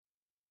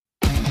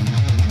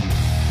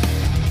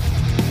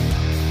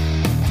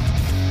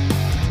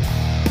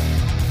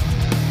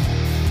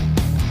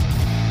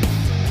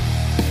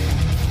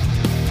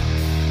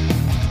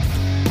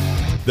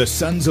The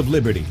Sons of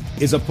Liberty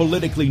is a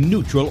politically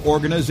neutral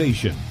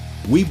organization.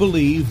 We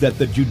believe that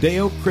the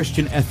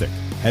Judeo-Christian ethic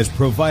has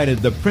provided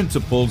the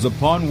principles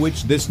upon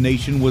which this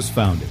nation was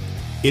founded.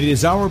 It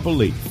is our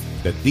belief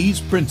that these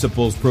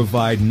principles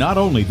provide not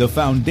only the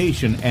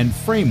foundation and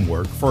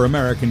framework for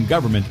American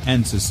government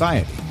and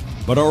society,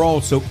 but are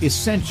also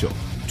essential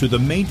to the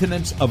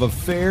maintenance of a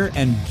fair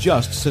and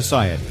just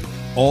society.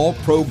 All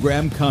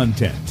program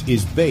content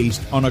is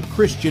based on a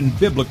Christian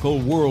biblical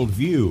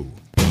worldview.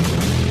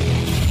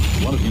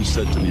 One of you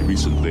said to me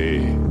recently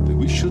that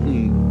we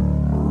shouldn't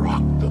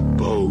rock the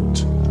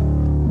boat.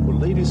 Well,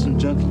 ladies and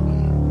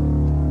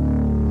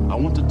gentlemen, I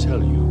want to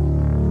tell you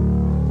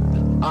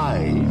that I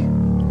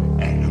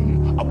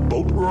am a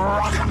boat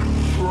rocker.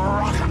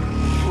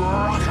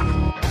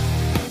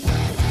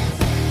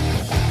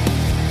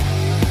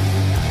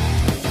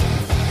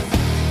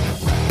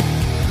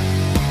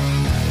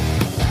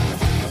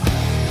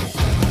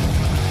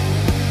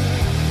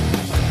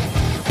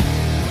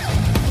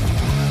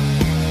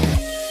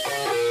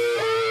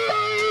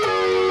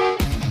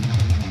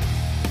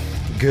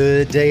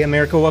 Good day,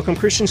 America. Welcome,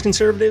 Christians,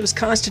 conservatives,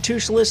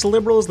 constitutionalists,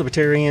 liberals,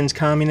 libertarians,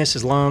 communists,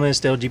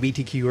 Islamists,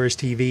 LGBTQers,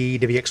 TV,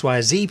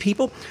 WXYZ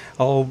people.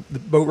 All the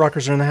boat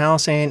rockers are in the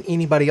house, and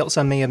anybody else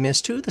I may have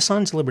missed to the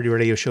Sons of Liberty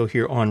radio show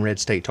here on Red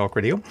State Talk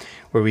Radio,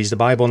 where we use the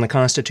Bible and the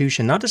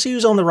Constitution, not to see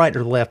who's on the right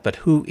or the left, but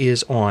who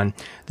is on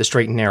the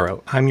straight and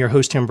narrow. I'm your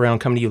host, Tim Brown,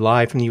 coming to you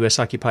live from the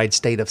U.S.-occupied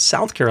state of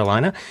South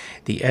Carolina,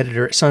 the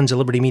editor at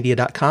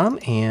sonsoflibertymedia.com,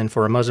 and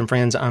for our Muslim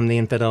friends, I'm the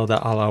infidel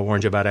that Allah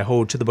warned you about. I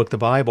hold to the book, the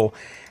Bible,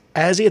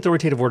 as the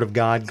authoritative Word of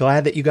God.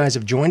 Glad that you guys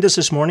have joined us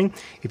this morning.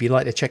 If you'd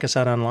like to check us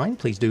out online,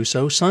 please do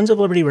so.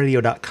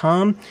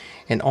 sonsoflibertyradio.com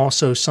and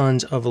also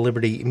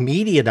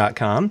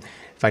sonsoflibertymedia.com. In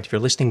fact, if you're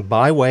listening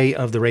by way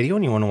of the radio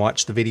and you want to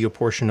watch the video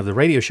portion of the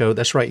radio show,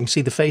 that's right, you can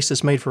see the face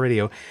that's made for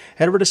radio.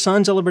 Head over to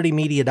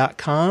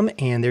sonsoflibertymedia.com,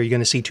 and there you're going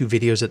to see two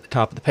videos at the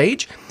top of the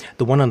page.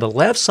 The one on the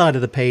left side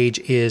of the page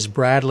is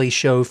Bradley's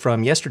show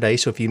from yesterday,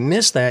 so if you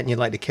missed that and you'd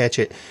like to catch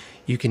it,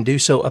 you can do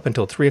so up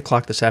until 3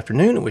 o'clock this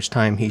afternoon, at which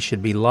time he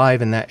should be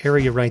live in that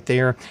area right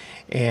there.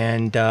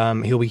 And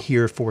he'll be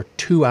here for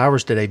 2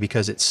 hours today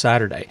because it's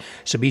Saturday.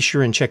 So be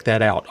sure and check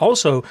that out.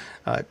 Also,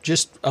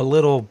 just a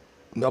little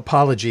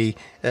apology.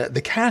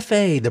 The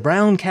cafe, the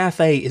Brown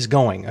Cafe, is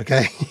going,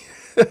 okay?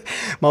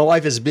 My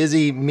wife is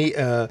busy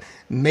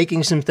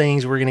making some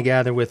things. We're going to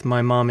gather with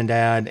my mom and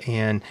dad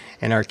and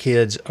our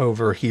kids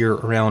over here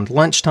around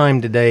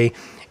lunchtime today,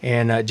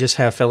 and just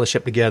have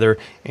fellowship together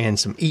and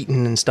some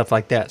eating and stuff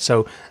like that.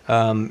 So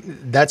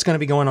that's going to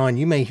be going on.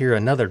 You may hear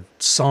another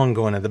song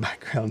going in the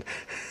background.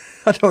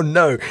 I don't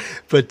know,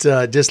 but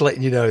just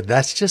letting you know,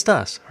 that's just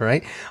us, all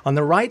right? On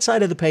the right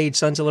side of the page,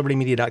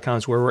 sonsoflibertymedia.com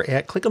is where we're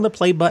at. Click on the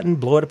play button,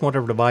 blow it up on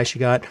whatever device you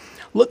got.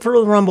 Look for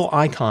the Rumble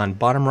icon,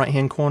 bottom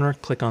right-hand corner.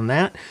 Click on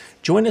that.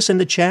 Join us in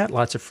the chat.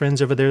 Lots of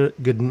friends over there.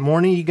 Good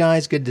morning, you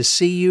guys. Good to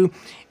see you.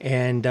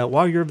 And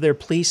while you're over there,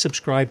 please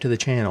subscribe to the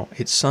channel.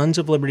 It's Sons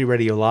of Liberty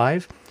Radio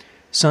Live.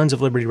 Sons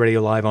of Liberty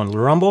Radio Live on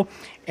Rumble.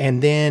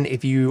 And then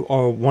if you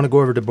want to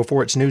go over to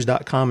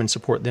beforeitsnews.com and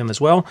support them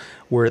as well,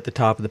 we're at the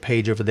top of the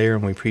page over there,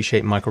 and we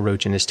appreciate Michael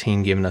Roach and his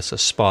team giving us a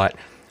spot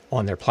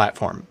on their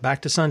platform.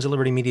 Back to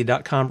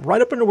sonsoflibertymedia.com.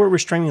 Right up under where we're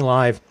streaming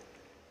live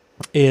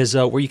is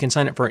where you can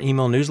sign up for our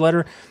email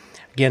newsletter.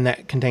 Again,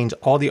 that contains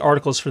all the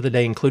articles for the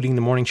day, including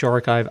the Morning Show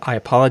Archive. I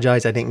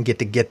apologize, I didn't get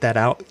to get that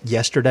out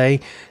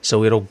yesterday,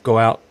 so it'll go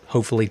out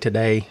hopefully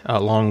today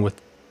along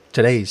with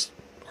today's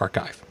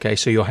archive. Okay,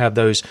 so you'll have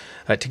those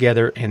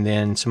together, and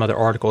then some other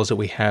articles that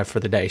we have for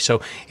the day.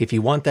 So if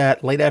you want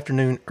that, late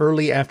afternoon,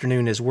 early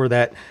afternoon is where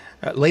that,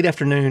 late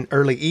afternoon,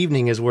 early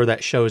evening is where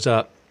that shows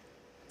up.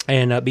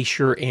 And be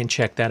sure and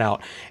check that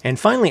out. And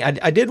finally,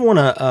 I did want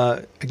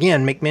to,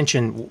 again, make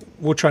mention,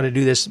 we'll try to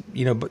do this,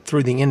 but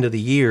through the end of the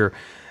year,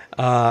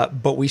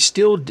 but we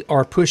still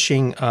are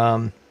pushing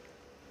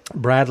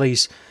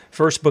Bradley's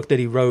first book that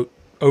he wrote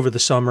over the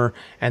summer,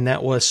 and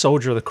that was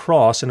Soldier of the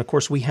Cross. And of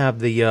course, we have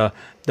the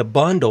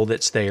bundle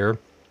that's there.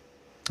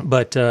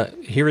 But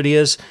here it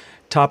is,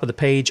 top of the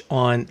page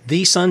on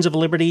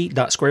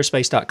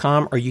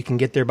thesonsofliberty.squarespace.com, or you can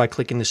get there by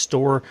clicking the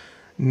store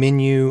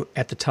menu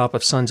at the top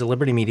of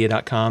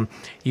sonsoflibertymedia.com.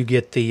 You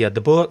get the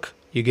book,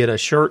 you get a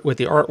shirt with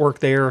the artwork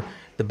there,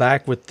 the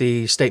back with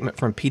the statement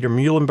from Peter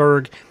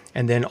Muhlenberg,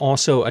 and then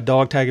also a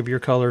dog tag of your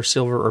color,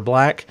 silver or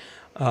black.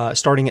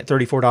 Starting at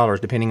 $34,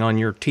 depending on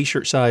your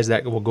t-shirt size,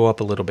 that will go up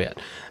a little bit.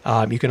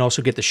 You can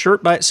also get the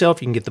shirt by itself.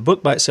 You can get the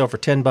book by itself for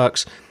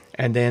 $10,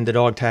 and then the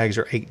dog tags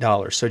are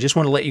 $8. So just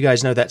want to let you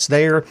guys know that's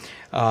there.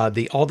 All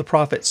the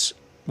profits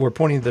we're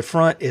pointing to the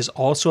front is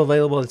also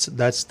available.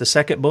 That's the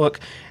second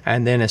book,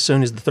 and then as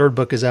soon as the third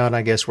book is out,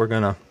 I guess we're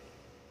going to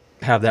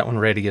have that one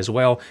ready as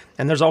well.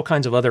 And there's all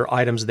kinds of other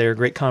items there,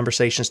 great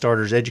conversation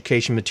starters,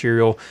 education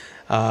material,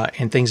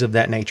 and things of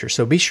that nature.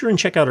 So be sure and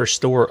check out our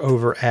store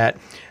over at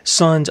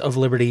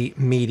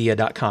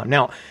sonsoflibertymedia.com.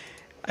 Now,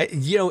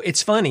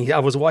 it's funny. I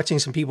was watching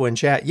some people in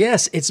chat.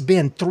 Yes, it's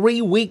been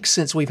 3 weeks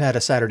since we've had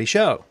a Saturday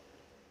show.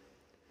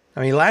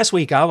 I mean, last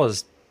week I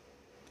was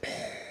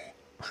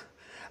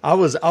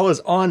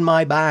on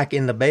my back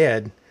in the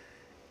bed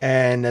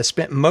and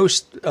spent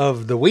most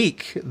of the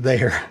week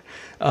there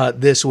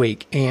this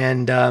week.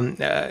 And,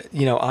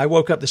 I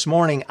woke up this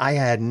morning, I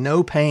had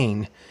no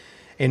pain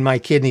in my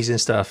kidneys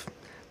and stuff.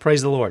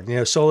 Praise the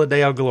Lord. Sola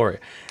Deo Gloria.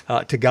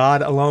 To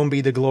God alone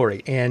be the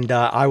glory. And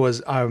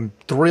I'm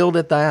thrilled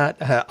at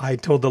that. I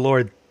told the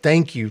Lord,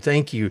 thank you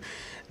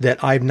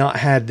that I've not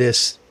had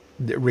this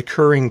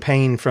recurring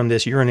pain from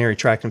this urinary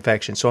tract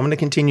infection. So I'm going to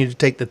continue to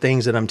take the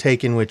things that I'm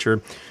taking, which are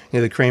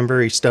the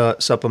cranberry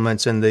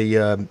supplements and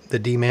the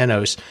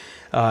D-mannose,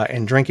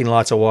 and drinking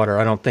lots of water.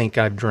 I don't think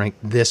I've drank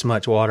this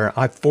much water.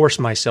 I forced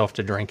myself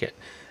to drink it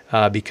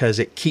because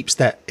it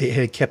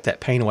had kept that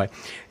pain away.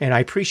 And I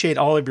appreciate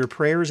all of your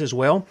prayers as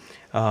well.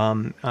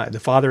 The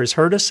Father has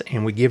heard us,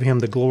 and we give him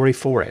the glory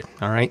for it.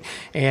 All right.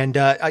 And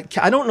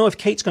I don't know if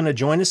Kate's going to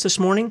join us this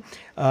morning,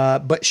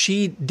 but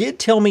she did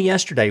tell me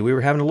yesterday. We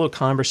were having a little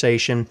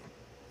conversation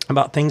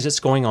about things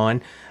that's going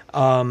on.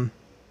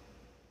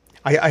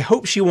 I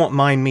hope she won't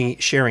mind me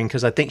sharing,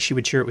 because I think she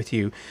would share it with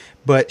you.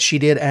 But she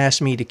did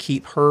ask me to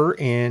keep her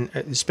and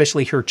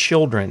especially her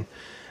children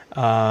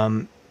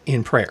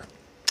in prayer.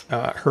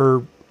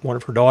 One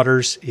of her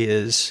daughters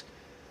is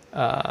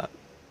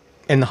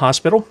in the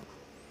hospital.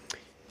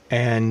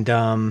 And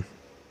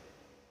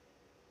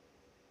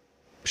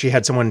she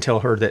had someone tell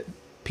her that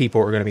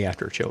people are going to be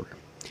after her children.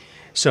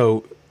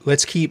 So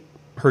let's keep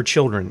her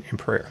children in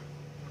prayer,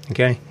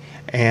 okay?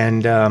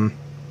 And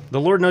the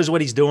Lord knows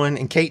what he's doing,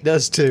 and Kate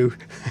does too.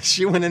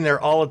 She went in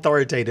there all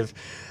authoritative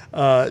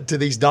to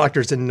these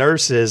doctors and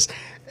nurses,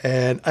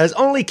 and as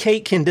only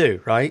Kate can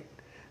do, right?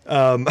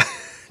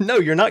 No,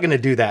 you're not going to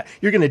do that.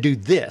 You're going to do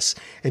this.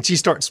 And she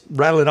starts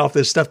rattling off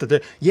this stuff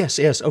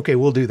yes, okay,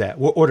 we'll do that.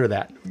 We'll order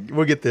that.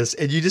 We'll get this.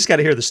 And you just got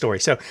to hear the story.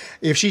 So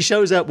if she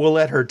shows up, we'll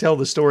let her tell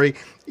the story.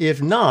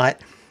 If not,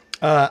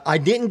 I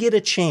didn't get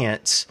a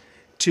chance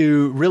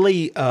to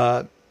really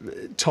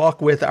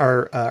talk with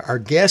our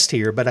guest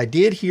here, but I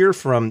did hear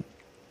from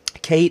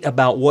Kate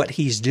about what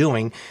he's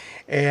doing.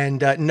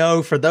 And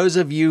no, for those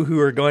of you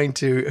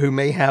who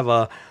may have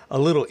a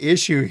little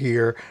issue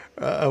here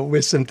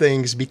with some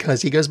things,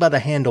 because he goes by the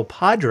handle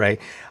Padre,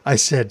 I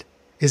said,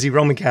 is he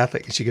Roman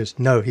Catholic? And she goes,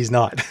 no, he's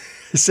not.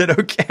 I said,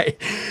 okay.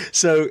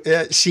 So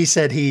she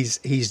said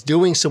he's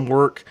doing some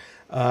work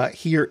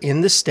here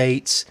in the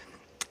States,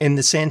 in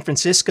the San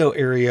Francisco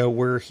area,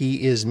 where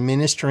he is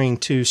ministering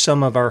to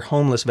some of our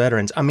homeless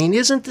veterans. I mean,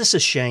 isn't this a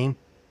shame?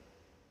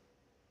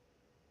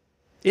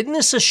 Isn't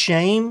this a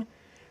shame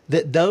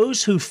that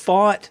those who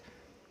fought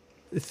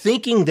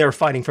thinking they're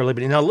fighting for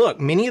liberty. Now, look,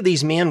 many of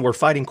these men were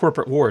fighting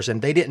corporate wars,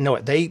 and they didn't know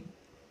it. They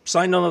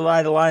signed on the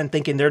dotted line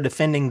thinking they're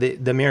defending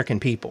the American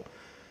people.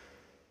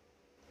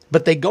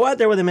 But they go out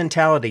there with a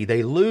mentality.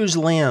 They lose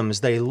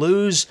limbs. They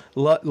lose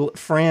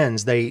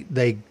friends.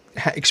 They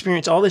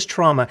experience all this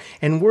trauma.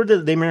 And where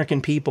do the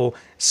American people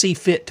see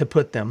fit to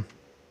put them?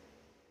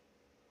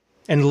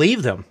 And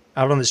leave them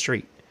out on the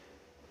street.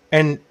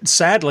 And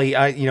sadly,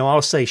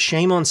 I'll say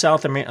shame on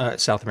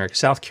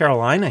South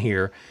Carolina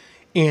here.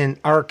 In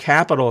our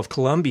capital of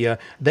Columbia,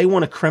 they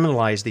want to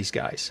criminalize these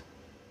guys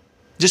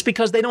just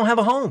because they don't have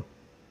a home.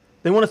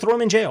 They want to throw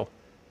them in jail.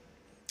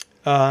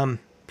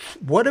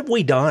 What have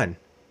we done?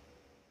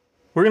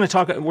 We're going to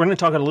talk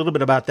a little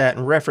bit about that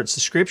and reference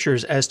the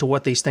scriptures as to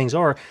what these things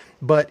are.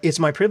 But it's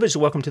my privilege to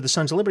welcome to the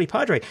Sons of Liberty,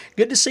 Padre.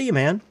 Good to see you,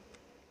 man.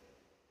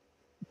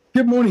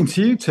 Good morning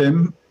to you,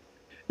 Tim.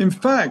 In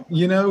fact,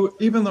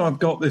 even though I've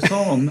got this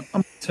on, I'm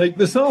going to take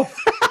this off.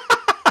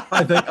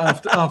 I think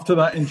after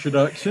that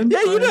introduction.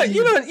 Yeah,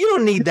 you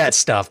don't need that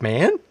stuff,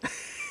 man.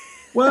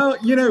 Well,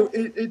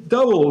 it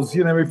doubles.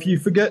 If you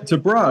forget to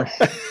brush,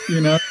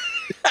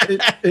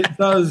 it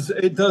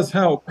does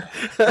help.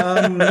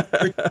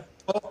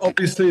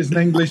 Obviously, as an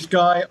English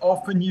guy,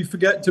 often you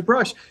forget to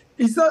brush.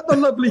 Is that the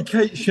lovely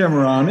Kate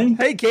Shemirani?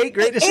 Hey, Kate,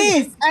 great to see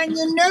you. It is, and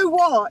you know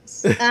what?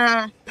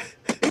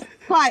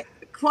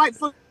 Quite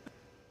fun.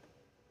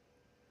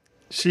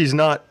 She's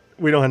not.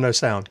 We don't have no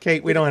sound.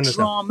 Kate, we don't have no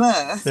sound.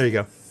 Drama. There you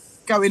go.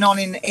 Going on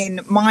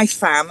in my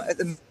fam at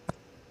the.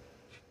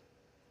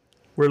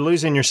 We're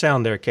losing your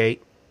sound there,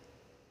 Kate.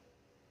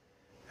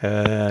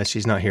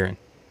 She's not hearing.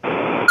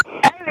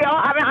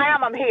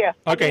 I'm here.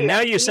 Okay,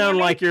 now you sound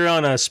like you're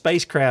on a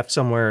spacecraft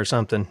somewhere or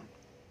something.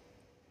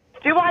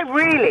 Do I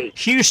really?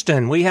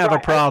 Houston, we have a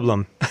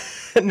problem.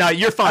 No,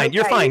 you're fine. Okay,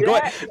 you're fine. Go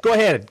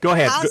ahead.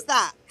 How's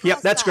that?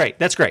 Yep, that's great.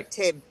 That's great.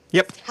 Tim.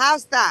 Yep.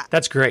 How's that?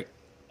 That's great.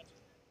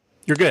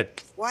 You're good.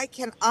 Why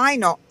can I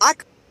not?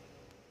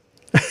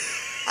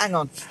 Hang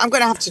on. I'm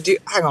going to have to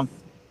hang on.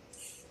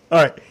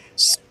 All right.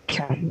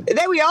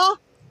 There we are.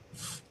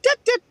 Da,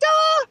 da, da.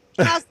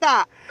 How's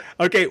that?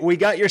 Okay, we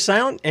got your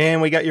sound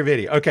and we got your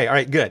video. Okay, all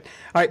right, good.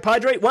 All right,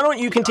 Padre, why don't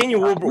you continue?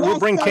 We'll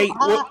bring Kate.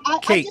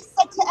 Kate. I just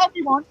said to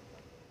everyone.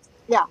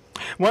 Yeah.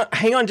 Well,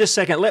 hang on just a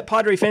second. Let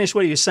Padre finish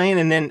what he was saying,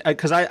 and then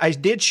because I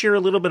did share a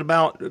little bit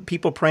about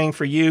people praying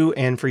for you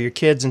and for your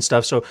kids and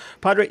stuff. So,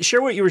 Padre,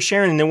 share what you were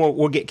sharing, and then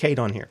we'll get Kate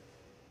on here.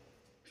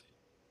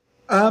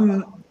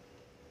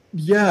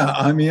 Yeah,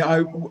 I mean,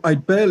 I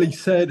barely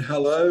said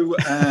hello,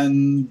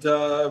 and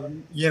so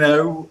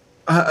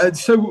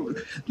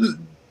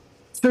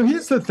So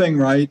here's the thing,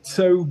 right?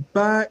 So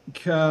back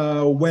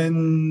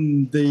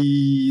when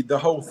the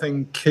whole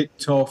thing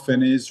kicked off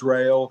in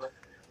Israel,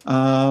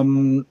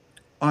 um,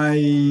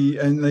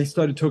 and they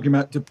started talking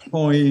about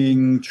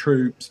deploying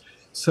troops.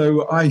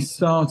 So I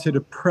started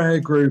a prayer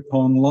group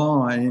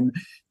online.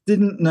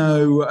 Didn't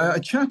know. I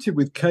chatted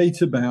with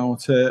Kate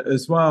about it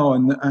as well,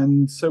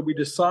 and so we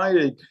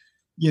decided,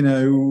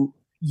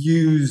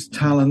 use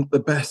talent the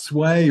best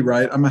way,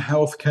 right? I'm a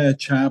healthcare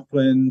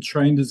chaplain,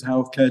 trained as a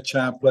healthcare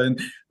chaplain.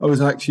 I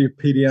was actually a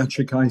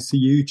pediatric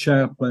ICU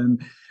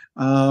chaplain.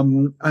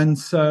 And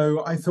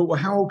so I thought, well,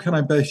 how can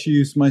I best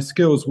use my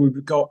skills?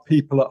 We've got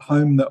people at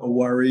home that are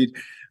worried,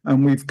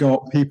 and we've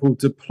got people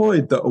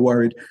deployed that are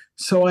worried.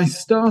 So I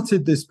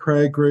started this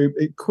prayer group.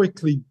 It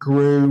quickly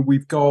grew.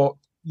 We've got,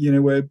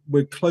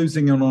 we're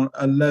closing on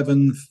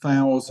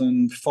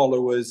 11,000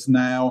 followers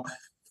now.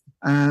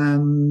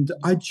 And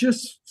I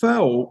just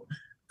felt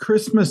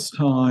Christmas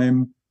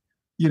time,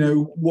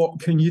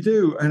 what can you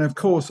do? And of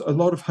course, a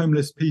lot of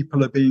homeless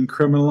people are being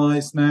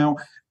criminalized now.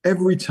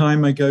 Every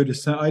time I go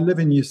to, I live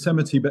in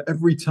Yosemite, but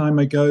every time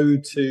I go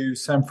to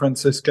San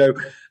Francisco,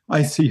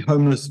 I see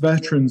homeless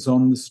veterans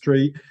on the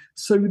street.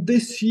 So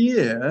this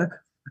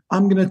year,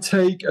 I'm going to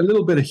take a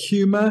little bit of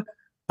humor,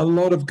 a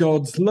lot of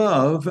God's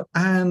love.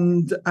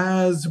 And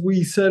as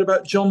we said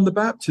about John the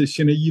Baptist,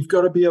 you've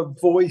got to be a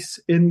voice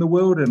in the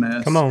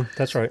wilderness. Come on,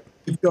 that's right.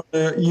 You've got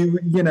to,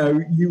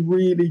 you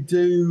really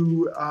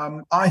do,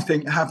 I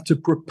think, have to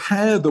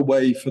prepare the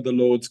way for the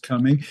Lord's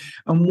coming.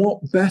 And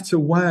what better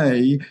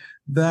way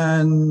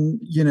than,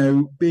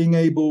 being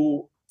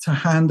able to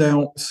hand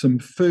out some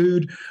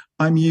food.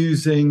 I'm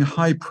using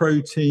high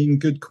protein,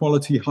 good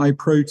quality high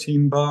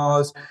protein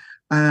bars,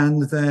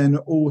 and then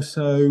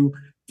also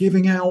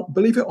giving out,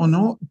 believe it or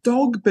not,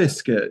 dog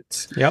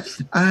biscuits. Yep.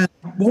 And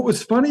what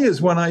was funny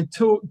is when I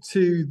talked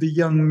to the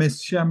young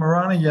Miss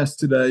Shamarani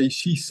yesterday,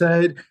 she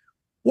said,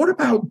 what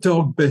about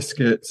dog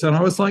biscuits? And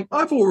I was like,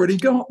 I've already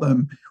got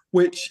them,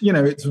 which,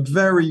 it's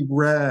very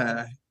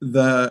rare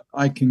that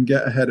I can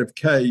get ahead of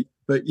Kate.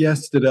 But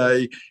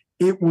yesterday,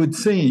 it would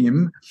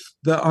seem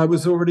that I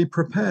was already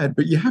prepared.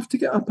 But you have to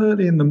get up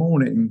early in the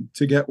morning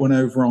to get one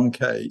over on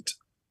Kate.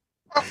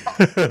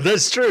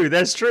 That's true.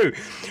 That's true.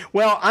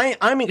 Well,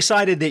 I'm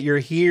excited that you're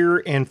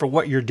here and for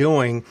what you're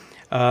doing,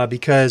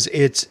 because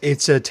it's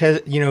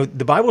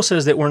the Bible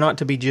says that we're not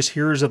to be just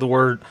hearers of the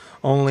word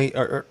only,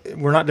 or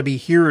we're not to be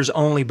hearers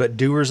only, but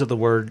doers of the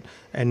word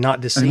and not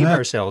deceive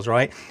ourselves,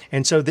 right?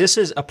 And so this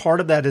is a part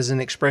of that is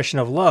an expression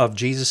of love.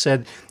 Jesus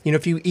said,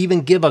 if you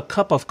even give a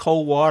cup of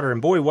cold water,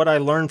 and boy, what I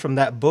learned from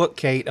that book,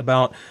 Kate,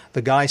 about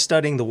the guy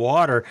studying the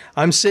water,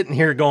 I'm sitting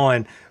here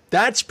going,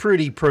 that's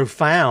pretty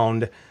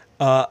profound.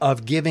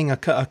 Of giving a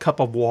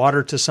cup of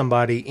water to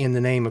somebody in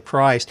the name of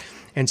Christ.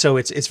 And so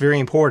it's very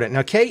important.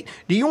 Now, Kate,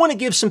 do you want to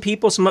give some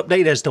people some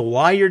update as to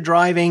why you're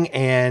driving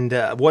and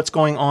what's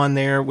going on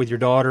there with your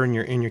daughter and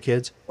your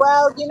kids?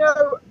 Well,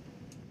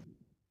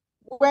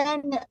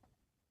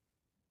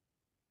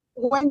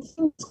 when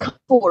things come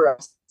for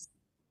us,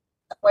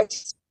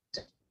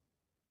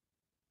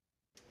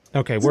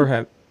 okay,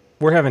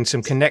 we're having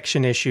some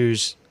connection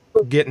issues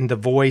getting the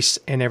voice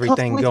and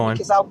everything going.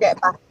 Because I'll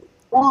get back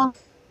on.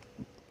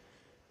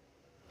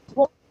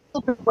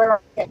 Where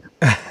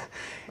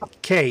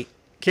Kate.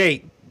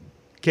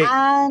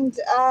 And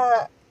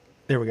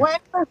there we go. when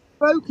we're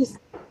focused,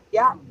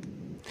 yeah.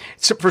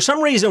 So for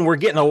some reason, we're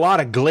getting a lot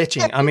of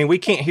glitching. I mean, we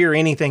can't hear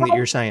anything that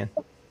you're saying.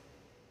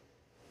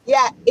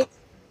 Yeah,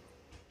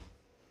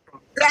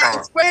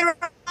 that's where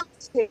I'm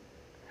to.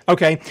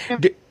 Okay.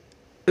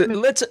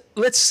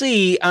 Let's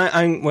see.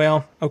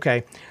 Well,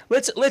 okay.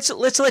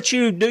 Let's let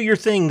you do your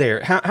thing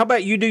there. How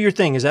about you do your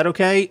thing? Is that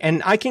okay?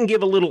 And I can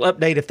give a little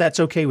update if that's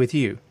okay with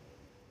you.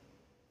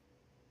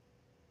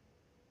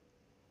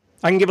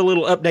 I can give a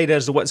little update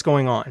as to what's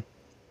going on.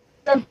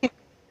 No,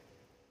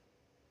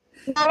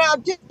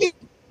 just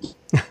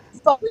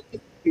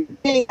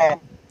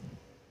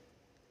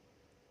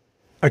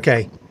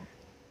okay.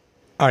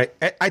 All right.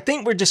 I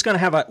think we're just going to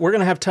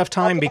have tough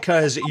time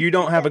because you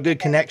don't have a good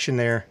connection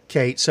there,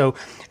 Kate. So,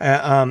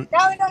 No,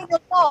 you're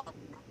not.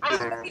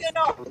 Absolutely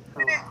not.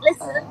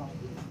 Listen,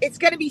 it's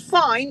going to be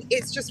fine.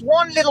 It's just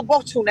one little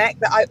bottleneck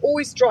that I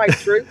always drive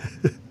through.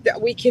 That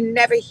we can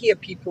never hear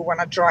people when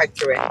I drive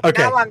through it.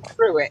 Okay. Now I'm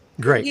through it.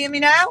 Great. Can you hear me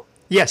now?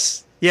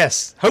 Yes.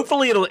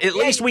 Hopefully at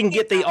least we can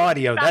get the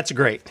audio. That's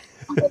great.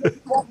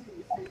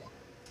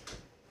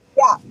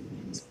 Yeah.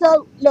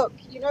 So look,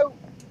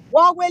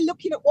 while we're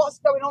looking at what's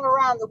going on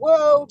around the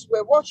world,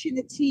 we're watching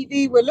the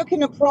TV, we're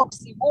looking at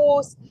proxy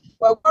wars,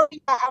 we're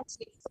worried about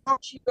Anthony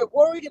Fauci, we're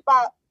worried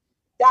about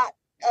that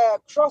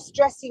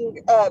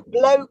cross-dressing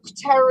bloke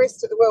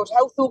terrorist at the World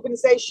Health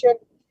Organization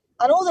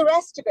and all the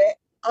rest of it.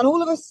 And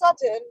all of a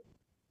sudden,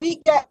 we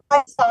get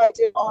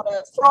blindsided on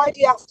a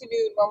Friday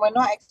afternoon when we're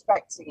not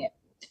expecting it.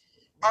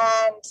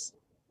 And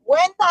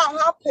when that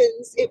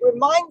happens, it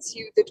reminds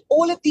you that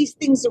all of these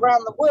things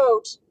around the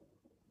world,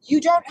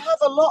 you don't have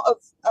a lot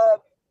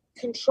of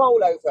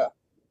control over.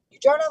 You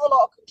don't have a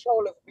lot of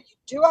control over, but you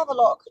do have a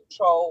lot of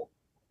control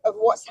of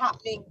what's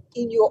happening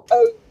in your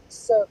own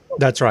circle.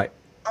 That's right.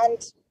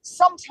 And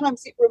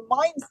sometimes it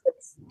reminds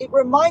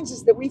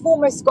us that we've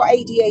almost got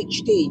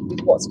ADHD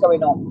with what's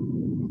going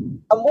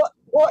on. And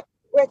what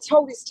we're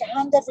told is to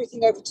hand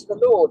everything over to the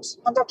Lord,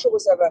 hand our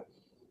troubles over,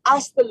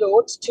 ask the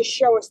Lord to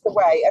show us the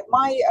way. And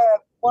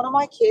one of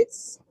my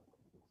kids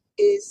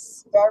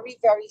is very,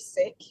 very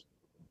sick,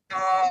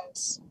 and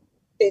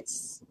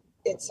it's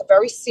a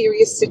very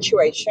serious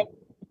situation.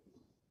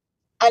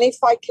 And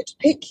if I could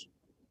pick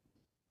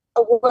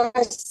a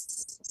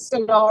worse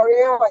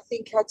scenario, I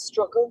think I'd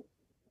struggle.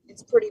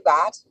 It's pretty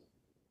bad.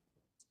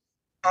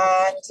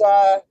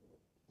 And,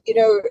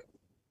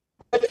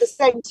 but at the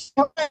same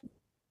time,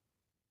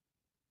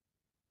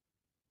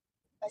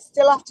 I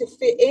still have to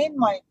fit in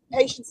my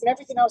patients and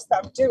everything else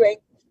that I'm doing.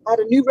 I had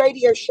a new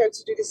radio show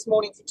to do this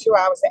morning for 2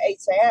 hours at 8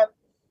 a.m.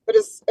 But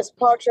as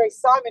Padre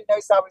Simon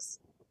knows, I was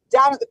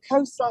down at the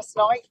coast last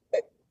night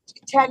at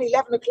 10,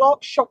 11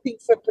 o'clock shopping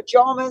for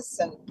pajamas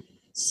and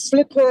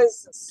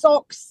slippers and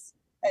socks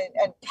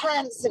and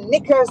pants and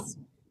knickers,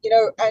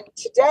 and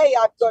today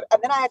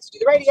and then I had to do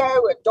the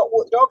radio and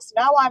walk the dogs.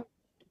 Now I'm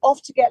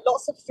off to get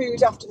lots of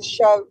food after the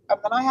show, and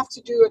then I have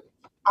to do an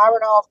hour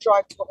and a half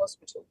drive to the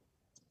hospital.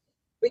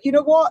 But you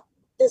know what?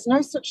 There's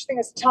no such thing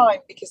as time,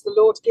 because the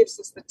Lord gives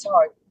us the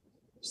time.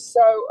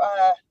 So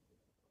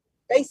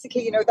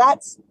basically,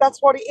 that's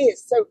what it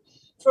is. So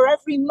for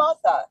every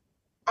mother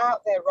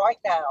out there right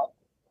now,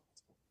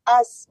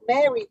 as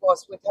Mary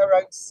was with her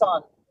own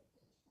son,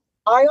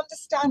 I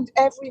understand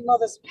every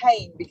mother's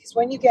pain, because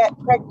when you get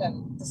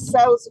pregnant, the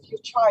cells of your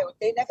child,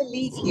 they never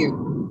leave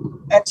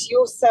you, and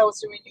your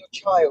cells are in your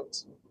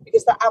child,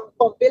 because the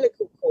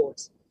umbilical cord.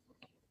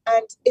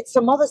 And it's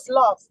a mother's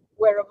love,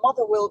 where a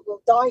mother will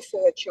die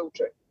for her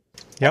children.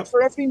 Yep.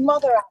 For every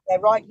mother out there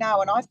right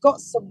now, and I've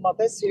got some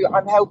mothers who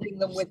I'm helping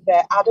them with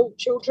their adult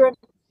children,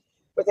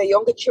 with their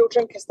younger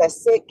children, because they're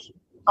sick.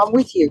 I'm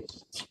with you.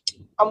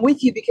 I'm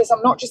with you, because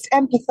I'm not just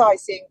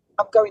empathizing,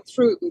 I'm going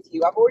through it with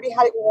you. I've already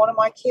had it with one of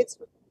my kids,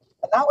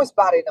 and that was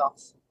bad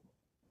enough.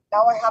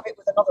 Now I have it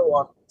with another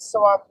one.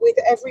 So I'm with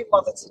every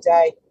mother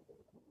today,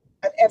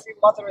 and every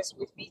mother is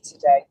with me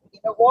today.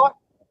 You know what?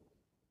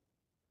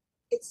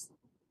 It's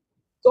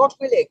God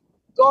willing.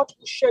 God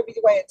will show me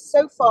the way. And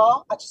so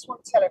far, I just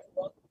want to tell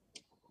everyone,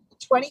 in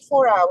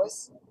 24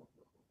 hours,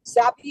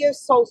 Zabio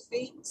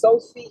Zolfi,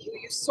 who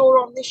you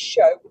saw on this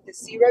show with the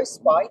zero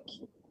spike,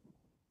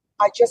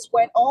 I just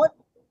went on,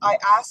 I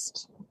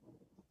asked,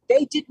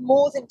 they did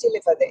more than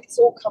deliver. It's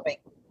all coming.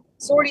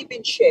 It's already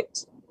been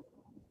shipped.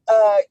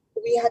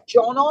 We had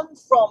John on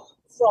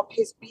from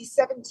his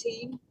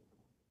B-17.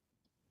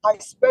 I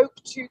spoke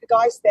to the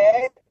guys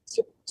there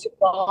to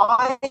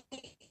buy.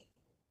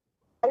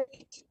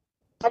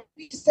 I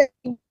need to say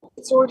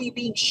it's already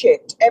being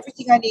shipped.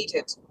 Everything I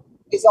needed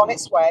is on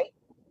its way.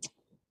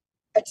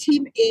 A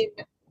team in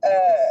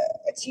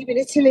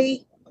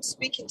Italy. I'm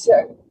speaking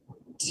to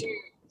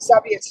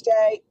Zabia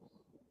today.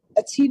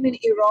 A team in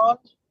Iran.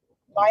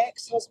 My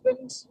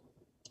ex-husband.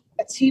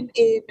 A team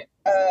in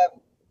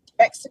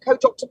Mexico.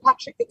 Dr.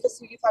 Patrick Vickers,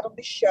 who you've had on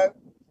this show,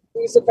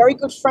 who is a very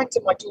good friend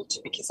of my daughter,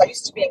 because I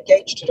used to be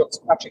engaged to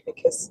Dr. Patrick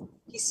Vickers.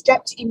 He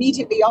stepped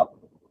immediately up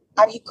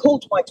and he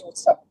called my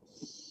daughter.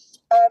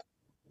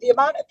 The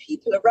amount of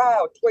people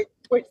around,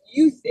 when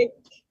you think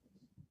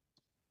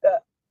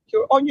that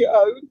you're on your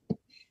own,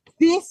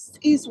 this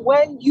is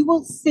when you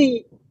will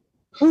see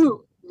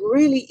who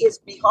really is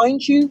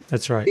behind you.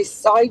 That's right.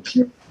 Beside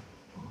you,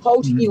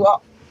 holding you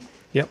up.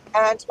 Yep.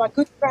 And my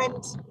good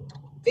friend,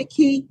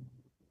 Vicky,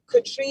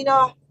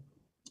 Katrina,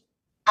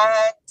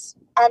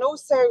 and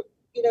also,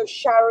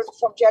 Sharon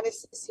from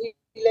Genesis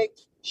Healing.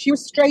 She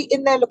was straight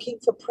in there looking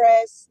for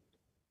prayers,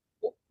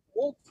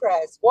 walk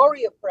prayers,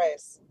 warrior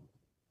prayers,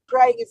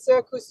 praying in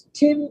circles.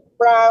 Tim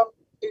Brown,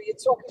 who you're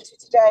talking to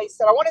today,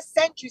 said, I want to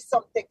send you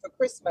something for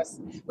Christmas,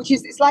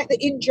 it's like the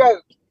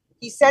in-joke.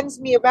 He sends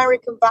me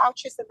American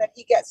vouchers and then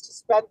he gets to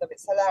spend them.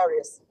 It's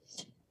hilarious.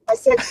 I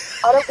said,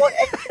 I don't want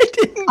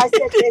anything. I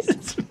said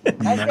this.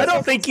 I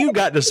don't think you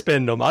got to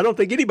spend them. I don't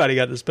think anybody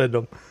got to spend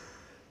them.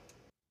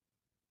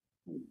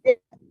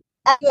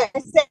 I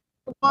said,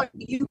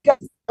 you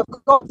guys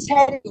have got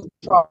 10 in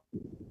trouble.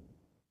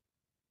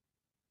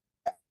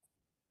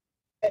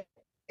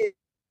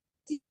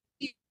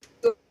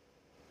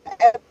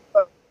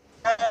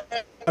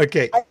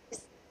 Okay,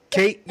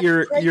 Kate,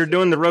 you're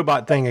doing the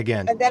robot thing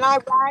again. And then I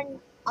rang.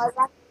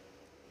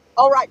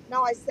 All right,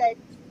 no, I said,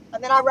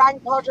 and then I rang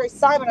Padre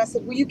Simon. I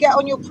said, will you get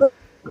on your group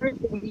and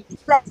will you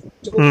press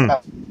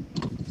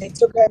They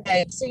took her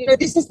name. So,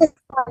 this is the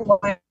time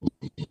when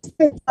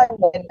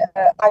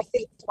I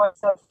think to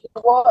myself, you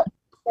know what?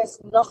 There's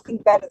nothing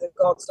better than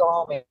God's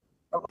army.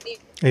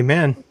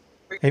 Amen.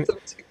 Amen.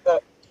 So,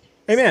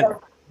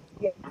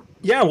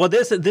 yeah, well,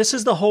 this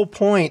is the whole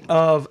point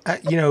of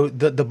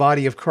the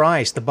body of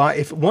Christ.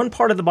 If one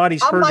part of the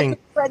body's hurting,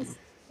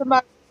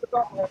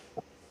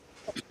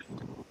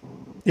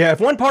 if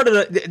one part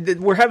of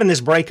we're having this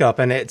breakup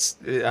and it's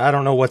I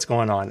don't know what's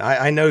going on.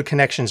 I know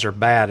connections are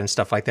bad and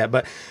stuff like that,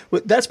 but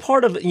that's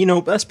part of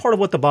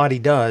what the body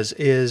does.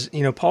 Is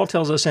Paul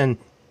tells us in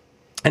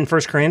In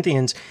 1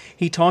 Corinthians,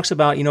 he talks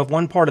about, if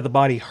one part of the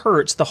body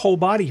hurts, the whole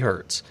body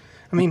hurts.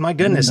 I mean, my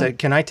goodness,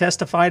 can I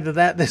testify to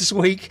that this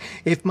week?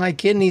 If my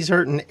kidney's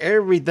hurting,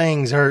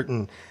 everything's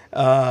hurting.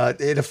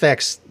 It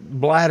affects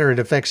bladder, it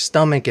affects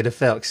stomach, it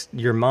affects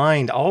your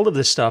mind, all of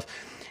this stuff.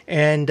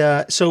 And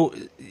so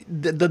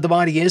the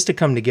body is to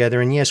come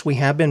together. And yes, we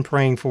have been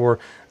praying for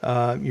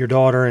your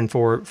daughter and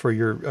for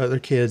your other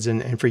kids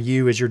and for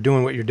you as you're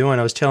doing what you're doing.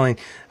 I was telling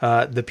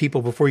the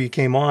people before you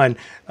came on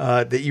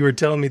that you were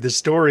telling me the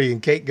story,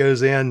 and Kate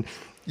goes in,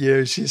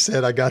 she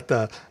said, I got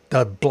the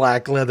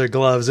black leather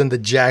gloves and the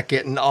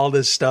jacket and all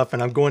this stuff.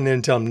 And I'm going in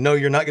and telling them, no,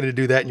 you're not going to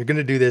do that. And you're going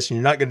to do this and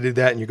you're not going to do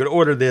that. And you're going to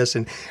order this.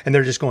 And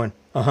they're just going,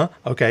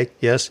 okay,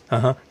 yes,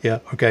 yeah,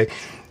 okay.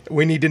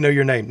 We need to know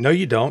your name. No,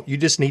 you don't. You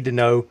just need to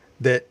know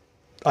that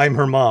I'm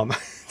her mom,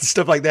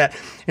 stuff like that.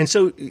 And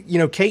so,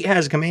 Kate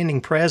has a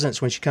commanding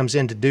presence when she comes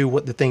in to do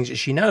the things that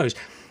she knows.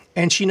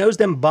 And she knows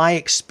them by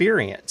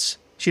experience.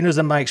 And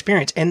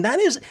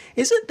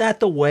isn't that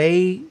the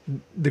way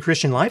the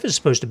Christian life is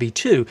supposed to be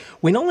too?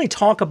 We not only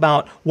talk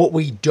about what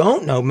we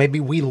don't know, maybe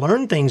we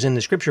learn things in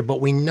the scripture,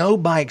 but we know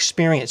by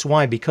experience.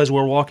 Why? Because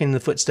we're walking in the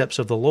footsteps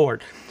of the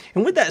Lord.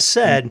 And with that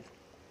said,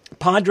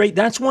 Padre,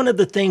 that's one of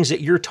the things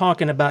that you're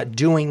talking about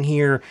doing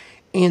here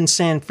in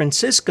San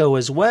Francisco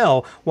as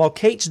well, while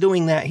Kate's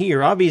doing that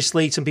here.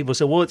 Obviously, some people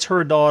say, well, it's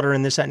her daughter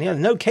and this, that, and the other.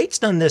 No, Kate's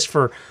done this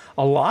for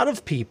a lot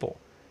of people.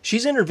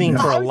 She's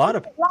intervened for a lot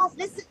of people.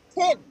 Listen,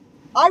 Tim,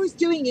 I was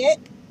doing it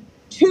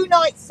 2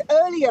 nights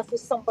earlier for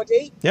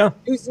somebody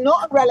who's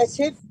not a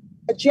relative,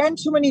 a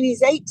gentleman in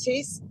his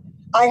 80s.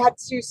 I had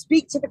to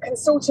speak to the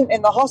consultant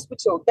in the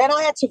hospital. Then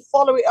I had to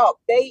follow it up.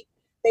 They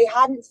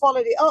hadn't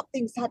followed it up.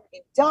 Things hadn't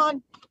been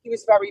done. He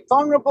was very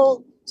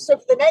vulnerable. So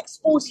for the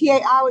next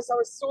 48 hours, I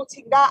was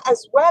sorting that,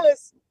 as well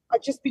as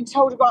I'd just been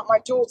told about my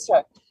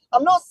daughter.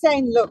 I'm not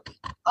saying, look,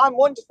 I'm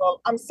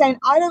wonderful. I'm saying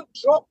I don't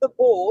drop the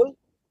ball,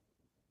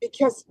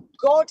 because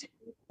God,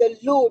 the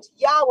Lord,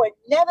 Yahweh,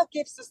 never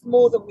gives us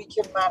more than we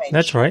can manage.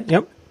 That's right.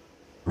 Yep.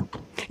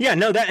 Yeah,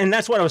 no,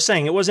 that's what I was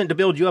saying. It wasn't to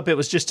build you up. It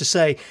was just to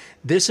say,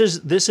 this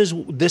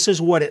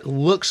is what it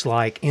looks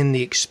like in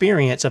the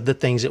experience of the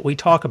things that we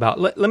talk about.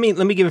 Let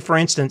me give it for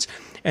instance,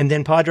 and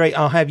then Padre,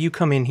 I'll have you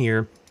come in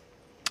here.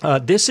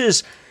 This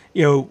is,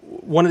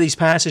 one of these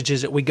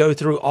passages that we go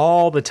through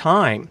all the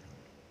time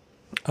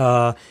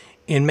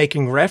in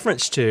making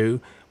reference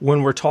to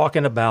when we're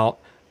talking about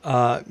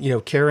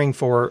caring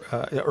for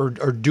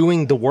or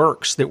doing the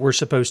works that we're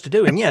supposed to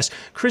do. And yes,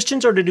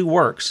 Christians are to do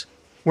works.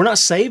 We're not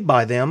saved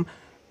by them,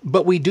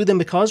 but we do them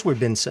because we've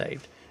been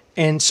saved.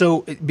 And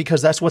so,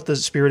 because that's what the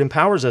Spirit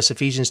empowers us,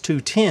 Ephesians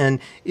 2:10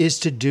 is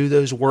to do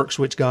those works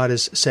which God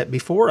has set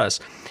before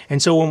us.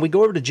 And so when we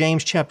go over to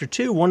James chapter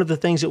 2, one of the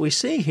things that we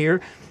see here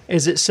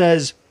is it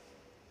says,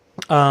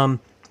 let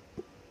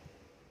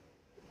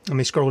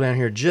me scroll down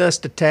here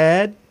just a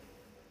tad.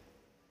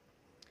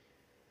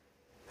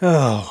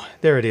 Oh,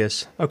 there it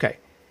is. Okay.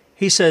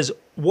 He says,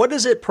 what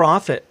does it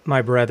profit,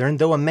 my brethren,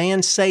 though a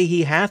man say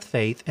he hath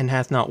faith and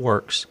hath not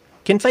works?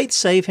 Can faith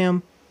save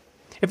him?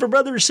 If a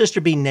brother or sister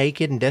be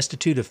naked and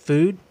destitute of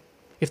food,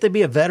 if they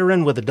be a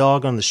veteran with a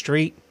dog on the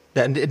street,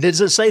 it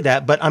doesn't say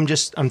that, but I'm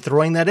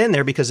throwing that in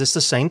there because it's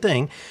the same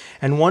thing.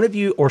 And one of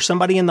you or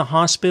somebody in the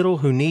hospital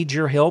who needs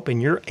your help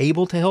and you're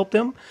able to help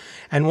them,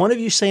 and one of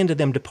you saying to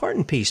them, depart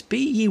in peace, be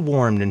ye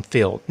warmed and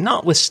filled.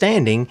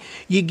 Notwithstanding,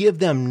 you give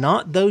them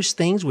not those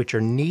things which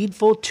are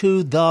needful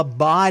to the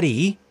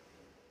body.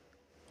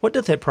 What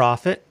doth it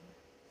profit?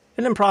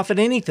 It doesn't profit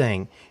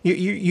anything.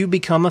 You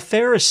become a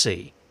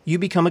Pharisee. You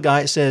become a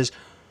guy that says,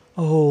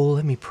 oh,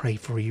 let me pray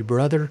for you,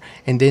 brother.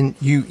 And then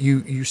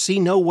you see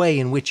no way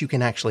in which you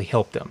can actually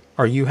help them.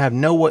 Or you have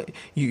no way,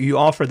 you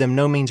offer them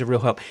no means of real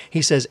help.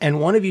 He says, and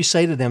one of you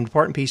say to them,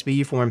 depart in peace, be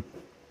ye formed.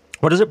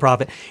 What does it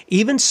profit?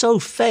 Even so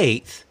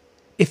faith,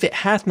 if it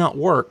hath not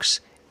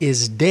works,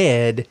 is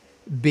dead,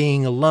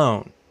 being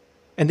alone.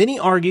 And then he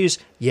argues,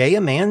 yea,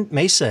 a man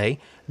may say,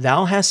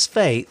 thou hast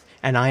faith,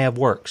 and I have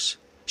works.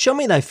 Show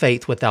me thy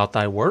faith without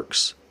thy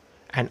works,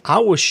 and I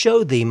will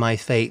show thee my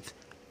faith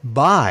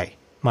by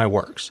my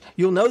works.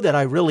 You'll know that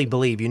I really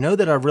believe. You know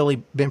that I've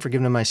really been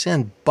forgiven of my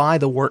sin by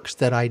the works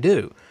that I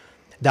do.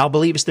 Thou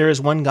believest there is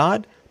one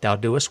God? Thou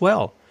doest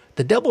well.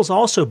 The devils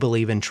also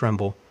believe and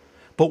tremble.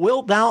 But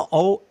wilt thou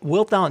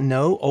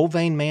know, O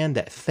vain man,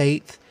 that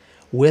faith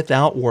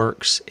without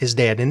works is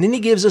dead? And then he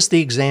gives us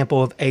the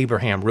example of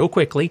Abraham real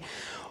quickly.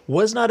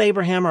 Was not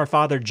Abraham our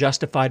father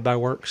justified by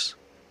works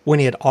when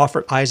he had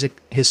offered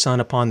Isaac his son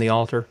upon the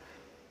altar?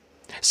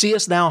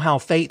 Seest thou how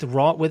faith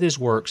wrought with his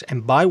works,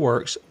 and by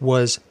works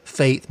was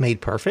faith made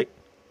perfect?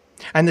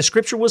 And the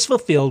scripture was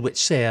fulfilled, which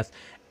saith,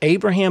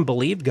 Abraham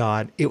believed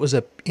God, it was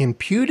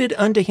imputed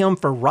unto him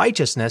for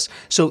righteousness.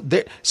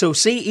 So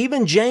see,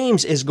 even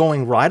James is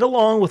going right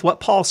along with what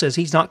Paul says.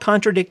 He's not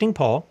contradicting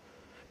Paul.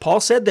 Paul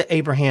said that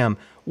Abraham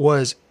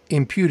was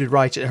imputed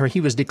righteous, or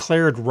he was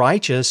declared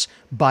righteous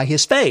by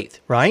his faith,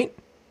 right?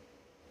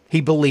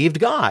 He believed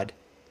God.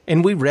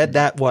 And we read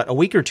that, a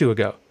week or two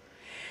ago.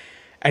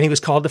 And he was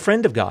called the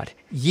friend of God.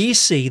 Ye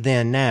see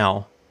then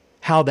now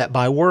how that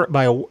by work,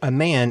 by a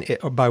man,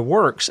 or by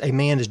works, a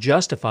man is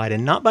justified,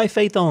 and not by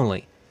faith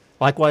only.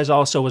 Likewise,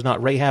 also was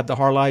not Rahab the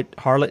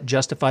harlot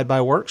justified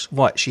by works?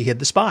 What? She hid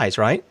the spies,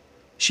 right?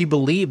 She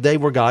believed they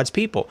were God's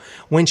people.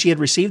 When she had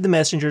received the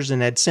messengers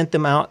and had sent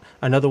them out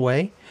another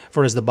way,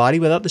 for as the body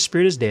without the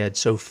spirit is dead,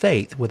 so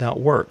faith without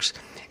works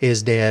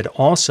is dead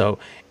also.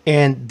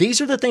 And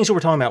these are the things that we're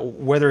talking about,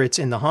 whether it's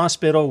in the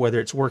hospital, whether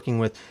it's working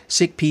with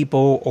sick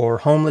people or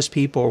homeless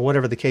people or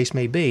whatever the case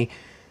may be.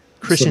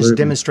 Christians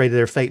Absolutely. demonstrated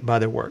their faith by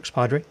their works.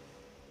 Padre?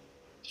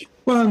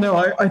 Well, no,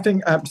 I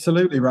think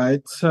absolutely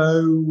right.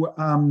 So,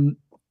 I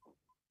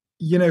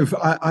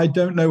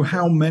don't know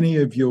how many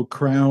of your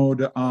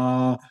crowd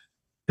are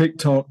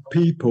TikTok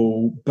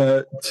people,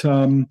 but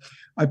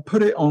I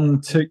put it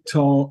on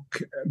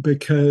TikTok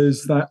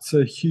because that's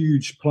a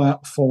huge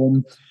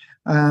platform,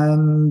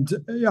 and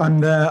I'm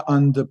there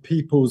under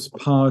People's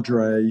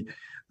Padre,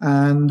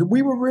 and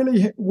we were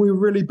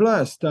really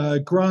blessed.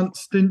 Grant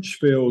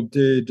Stinchfield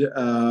did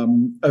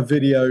a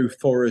video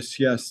for us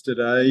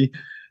yesterday.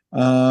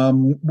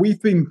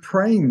 We've been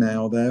praying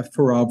now there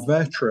for our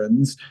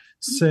veterans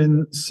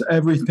since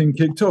everything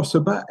kicked off. So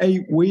about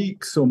 8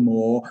 weeks or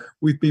more,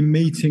 we've been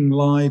meeting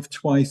live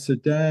twice a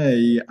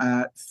day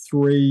at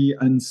 3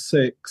 and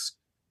 6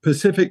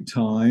 Pacific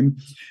time.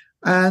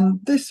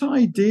 And this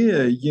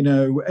idea,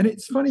 and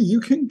it's funny, you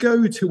can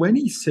go to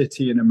any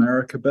city in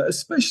America, but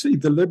especially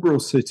the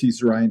liberal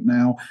cities right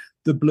now,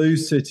 the blue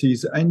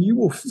cities, and you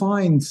will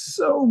find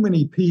so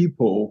many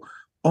people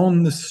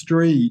on the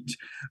street.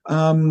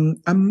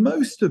 And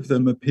most of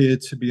them appear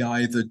to be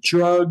either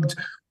drugged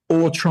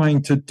or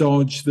trying to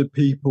dodge the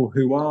people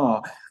who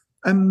are.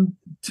 And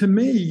to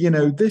me,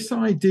 this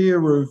idea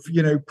of,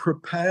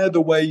 prepare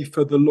the way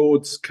for the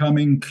Lord's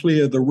coming,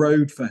 clear the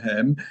road for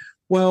him.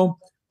 Well,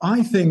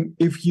 I think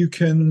if you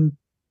can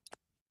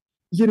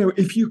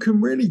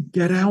really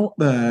get out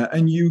there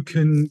and you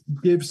can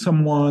give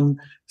someone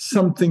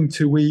something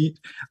to eat,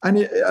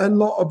 and a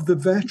lot of the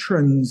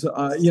veterans,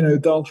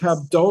 they'll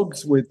have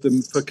dogs with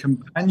them for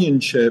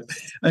companionship.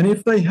 And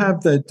if they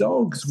have their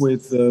dogs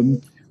with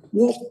them,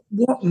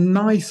 what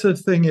nicer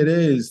thing it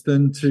is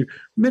than to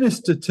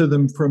minister to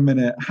them for a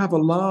minute, have a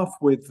laugh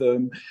with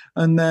them,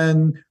 and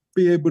then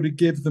be able to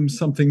give them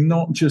something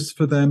not just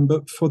for them,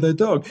 but for their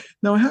dog.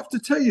 Now, I have to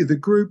tell you, the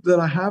group that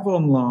I have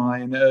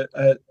online at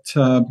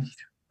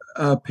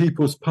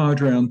People's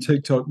Padre on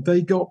TikTok,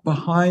 they got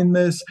behind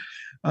this.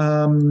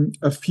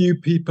 A few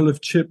people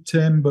have chipped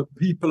in, but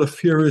people are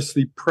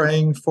furiously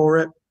praying for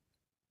it.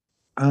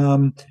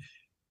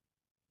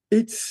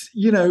 It's,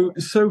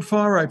 so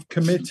far I've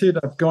committed,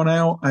 I've gone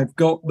out, I've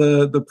got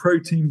the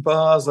protein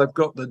bars, I've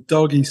got the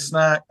doggy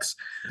snacks.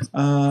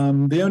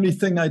 The only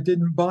thing I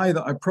didn't buy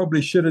that I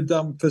probably should have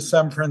done for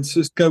San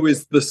Francisco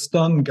is the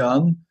stun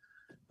gun,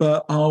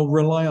 but I'll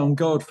rely on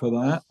God for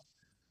that.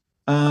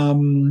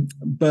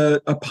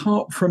 But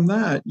apart from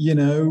that,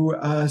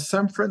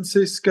 San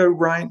Francisco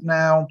right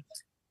now,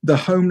 the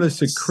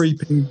homeless are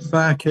creeping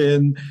back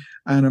in,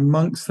 and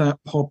amongst that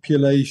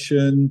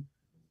population,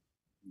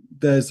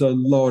 there's a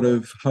lot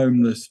of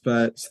homeless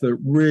vets that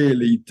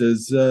really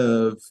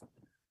deserve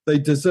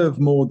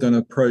more than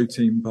a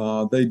protein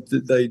bar.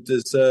 They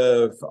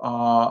deserve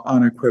our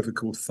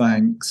unequivocal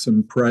thanks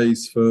and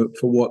praise for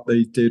what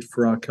they did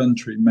for our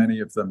country, many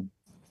of them.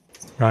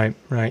 Right.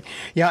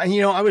 Yeah, and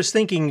I was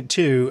thinking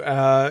too,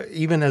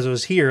 even as I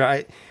was here,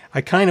 I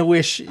kind of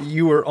wish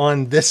you were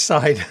on this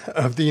side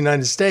of the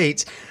United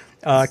States,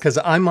 because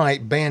I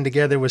might band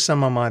together with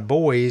some of my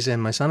boys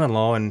and my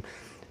son-in-law and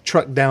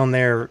truck down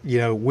there,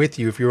 with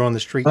you if you're on the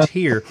streets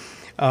here.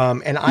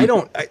 And I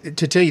don't,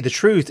 to tell you the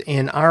truth,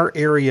 in our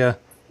area,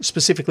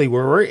 specifically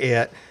where we're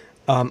at,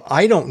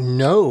 I don't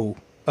know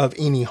of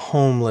any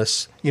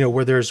homeless,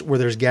 where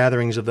there's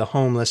gatherings of the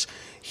homeless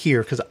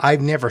here, because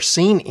I've never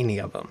seen any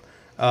of them.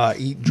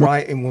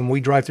 When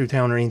we drive through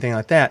town or anything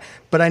like that.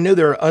 But I know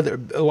there are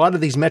a lot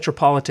of these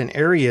metropolitan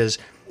areas,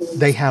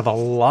 they have a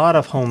lot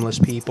of homeless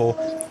people,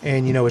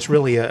 and it's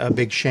really a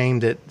big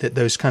shame that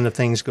those kind of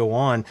things go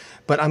on.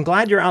 But I'm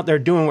glad you're out there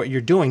doing what you're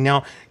doing.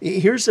 Now,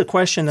 here's the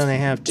question that I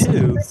have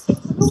too,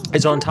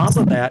 is on top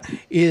of that,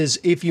 is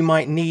if you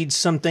might need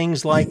some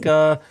things like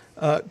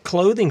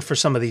clothing for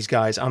some of these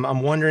guys.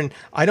 I'm wondering,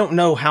 I don't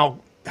know how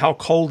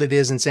cold it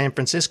is in San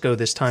Francisco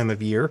this time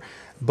of year,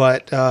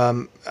 but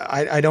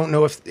I don't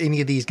know if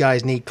any of these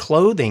guys need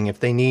clothing, if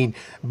they need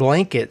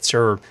blankets,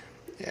 or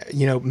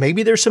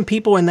maybe there's some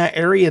people in that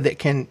area that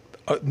can,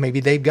 maybe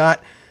they've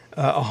got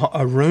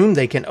a room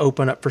they can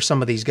open up for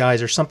some of these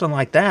guys or something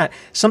like that.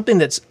 Something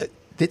that's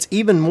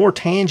even more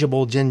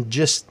tangible than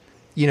just,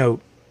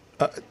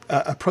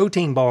 a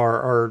protein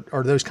bar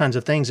or those kinds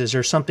of things. Is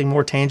there something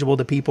more tangible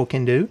that people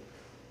can do?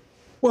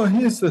 Well,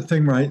 here's the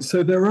thing, right?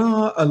 So there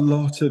are a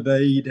lot of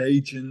aid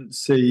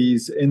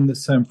agencies in the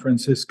San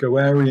Francisco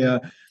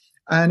area,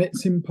 and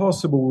it's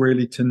impossible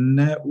really to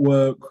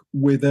network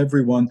with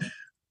everyone.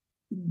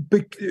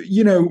 But,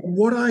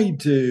 what I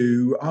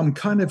do, I'm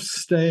kind of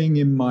staying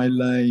in my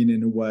lane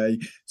in a way.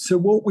 So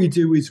what we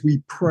do is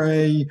we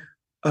pray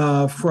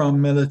for our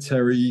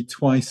military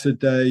twice a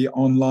day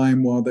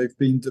online while they've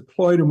been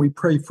deployed, and we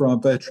pray for our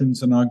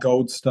veterans and our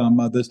Gold Star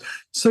mothers.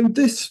 So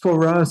this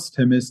for us,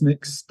 Tim, is an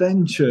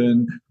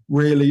extension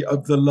really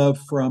of the love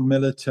for our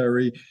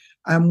military.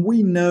 And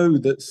we know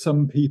that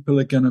some people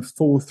are going to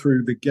fall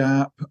through the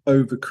gap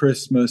over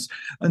Christmas.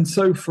 And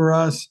so for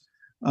us,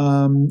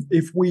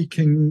 if we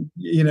can,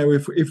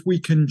 if we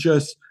can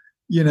just,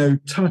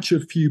 touch a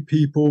few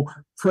people,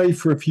 pray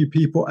for a few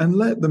people, and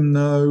let them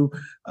know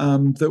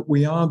that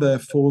we are there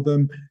for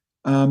them.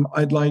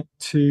 I'd like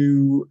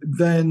to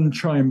then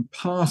try and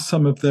pass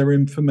some of their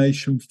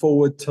information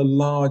forward to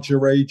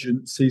larger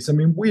agencies. I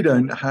mean, we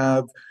don't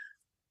have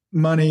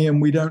money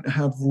and we don't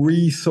have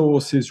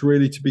resources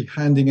really to be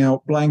handing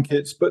out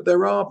blankets, but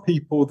there are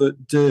people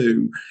that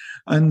do.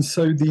 And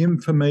so the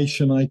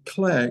information I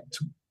collect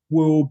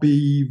will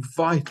be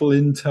vital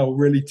intel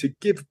really to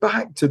give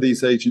back to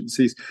these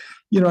agencies.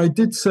 I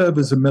did serve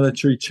as a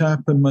military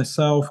chaplain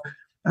myself.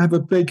 I have a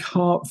big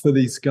heart for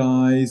these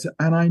guys,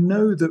 and I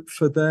know that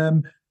for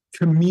them,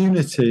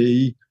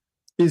 community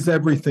is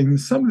everything.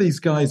 Some of these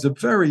guys are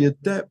very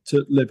adept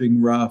at living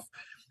rough,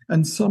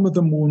 and some of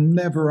them will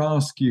never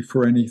ask you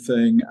for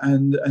anything,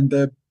 and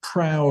they're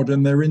proud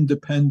and they're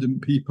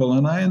independent people,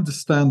 and I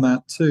understand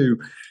that too.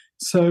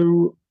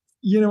 So,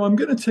 I'm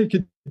going to take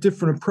a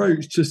different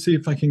approach to see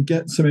if I can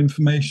get some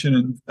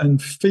information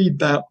and feed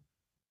that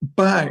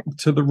back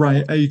to the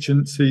right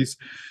agencies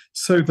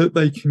so that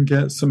they can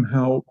get some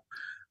help.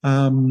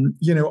 I'm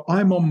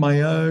on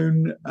my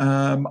own.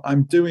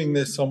 I'm doing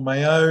this on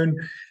my own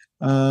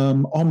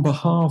on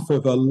behalf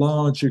of a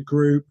larger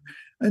group.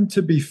 And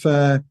to be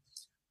fair,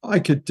 I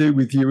could do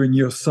with you and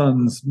your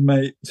sons,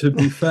 mate, to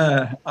be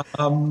fair.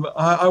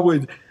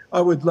 I'd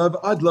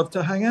love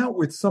to hang out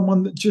with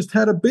someone that just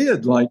had a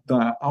beard like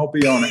that. I'll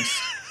be honest.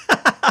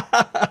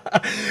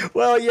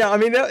 Well, yeah, I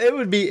mean, it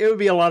would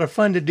be a lot of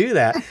fun to do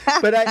that.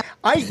 But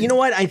you know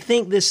what? I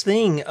think this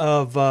thing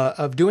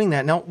of doing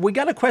that. Now we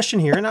got a question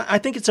here, and I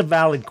think it's a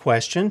valid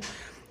question.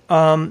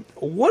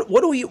 What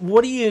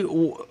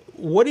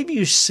have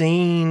you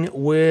seen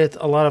with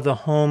a lot of the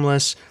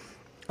homeless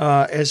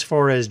as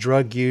far as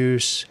drug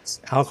use,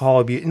 alcohol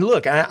abuse? And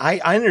look, I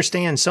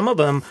understand some of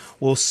them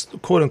will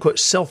quote unquote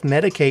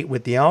self-medicate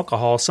with the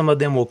alcohol. Some of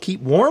them will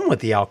keep warm with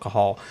the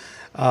alcohol.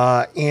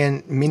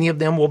 And many of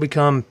them will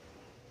become,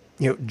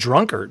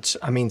 drunkards.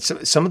 I mean,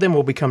 some of them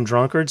will become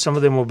drunkards. Some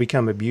of them will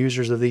become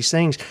abusers of these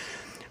things.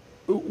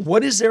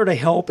 What is there to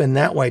help in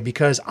that way?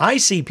 Because I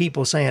see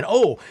people saying,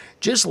 "Oh,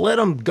 just let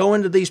them go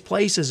into these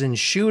places and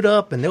shoot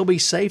up, and they'll be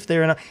safe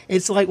there." And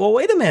it's like, well,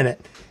 wait a minute.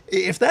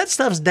 If that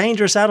stuff's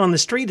dangerous out on the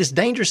street, it's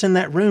dangerous in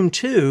that room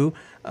too.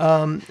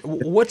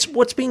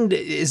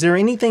 Is there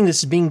anything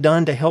that's being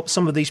done to help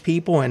some of these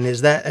people? And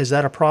is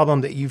that a problem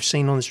that you've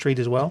seen on the street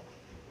as well?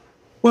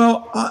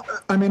 Well,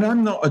 I mean,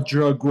 I'm not a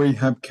drug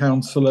rehab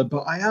counselor,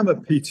 but I am a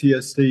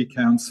PTSD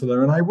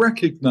counselor. And I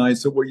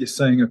recognize that what you're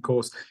saying, of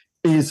course,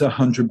 is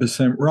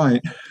 100%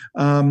 right.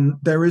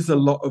 There is a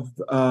lot of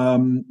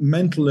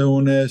mental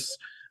illness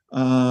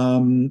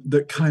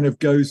that kind of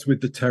goes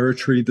with the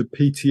territory, the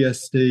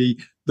PTSD,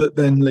 that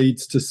then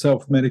leads to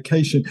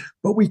self-medication.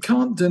 But we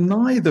can't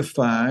deny the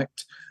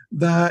fact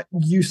that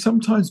you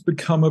sometimes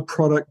become a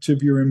product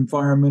of your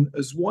environment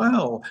as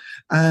well.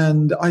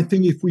 And I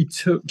think if we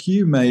took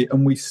you, mate,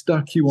 and we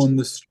stuck you on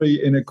the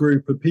street in a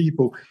group of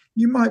people,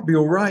 you might be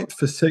all right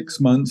for 6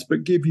 months,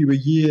 but give you a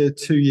year,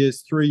 2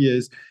 years, 3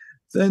 years,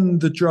 then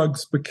the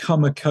drugs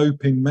become a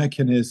coping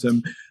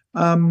mechanism.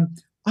 I'm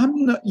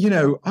not,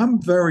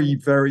 I'm very,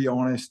 very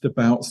honest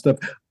about stuff.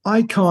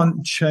 I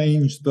can't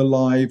change the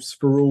lives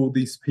for all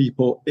these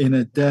people in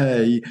a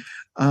day.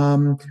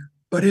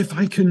 But if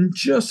I can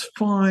just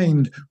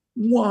find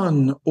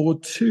 1 or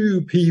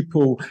 2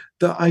 people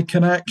that I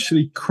can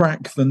actually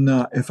crack the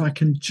nut, if I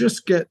can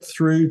just get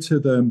through to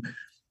them,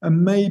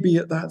 and maybe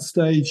at that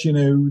stage,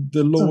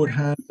 the Lord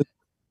has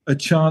a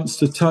chance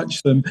to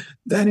touch them,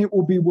 then it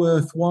will be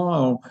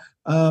worthwhile.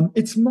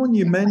 It's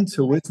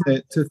monumental, isn't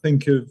it, to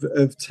think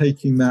of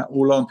taking that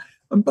all on.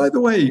 And by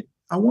the way,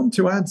 I want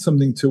to add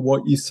something to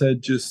what you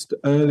said just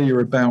earlier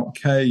about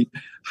Kate. I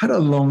had a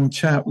long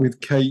chat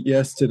with Kate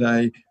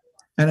yesterday.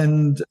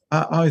 And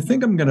I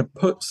think I'm going to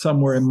put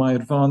somewhere in my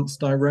advanced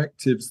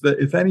directives that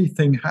if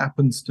anything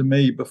happens to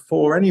me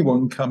before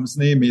anyone comes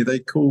near me, they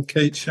call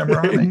Kate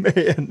Shemirani.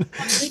 Man,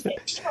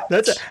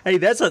 that's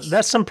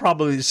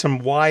probably some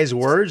wise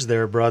words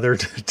there, brother,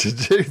 to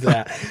do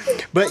that.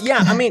 But yeah,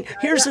 I mean,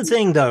 here's the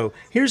thing, though.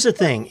 Here's the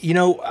thing.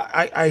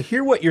 I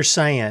hear what you're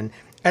saying.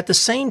 At the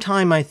same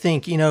time, I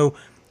think,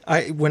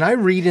 when I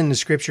read in the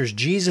scriptures,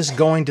 Jesus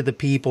going to the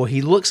people,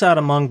 he looks out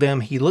among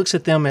them, he looks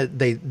at them,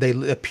 they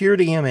appear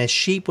to him as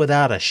sheep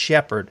without a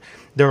shepherd.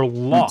 They're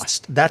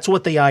lost. That's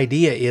what the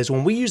idea is.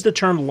 When we use the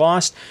term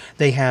lost,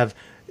 they have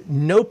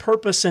no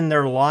purpose in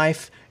their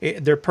life.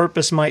 Their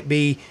purpose might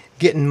be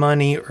getting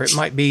money, or it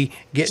might be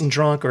getting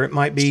drunk, or it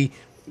might be,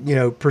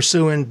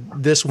 pursuing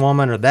this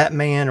woman or that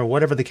man, or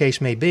whatever the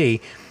case may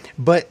be.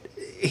 But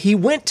he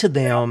went to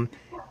them,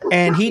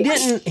 and he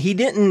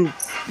didn't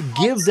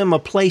give them a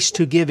place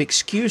to give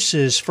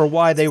excuses for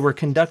why they were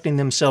conducting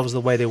themselves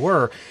the way they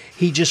were.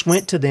 He just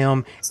went to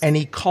them and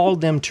he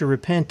called them to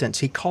repentance.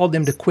 He called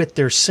them to quit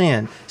their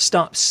sin,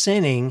 stop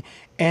sinning,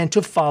 and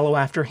to follow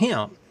after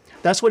him.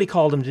 That's what he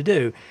called them to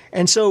do.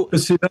 And so,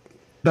 see,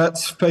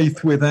 that's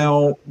faith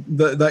without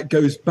that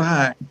goes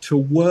back to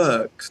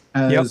works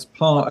as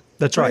part of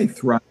that's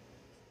faith, right?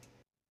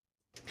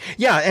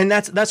 Yeah, and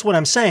that's what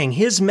I'm saying.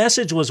 His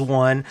message was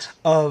one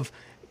of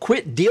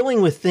quit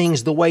dealing with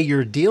things the way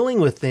you're dealing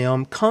with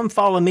them. Come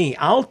follow me.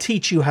 I'll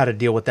teach you how to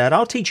deal with that.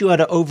 I'll teach you how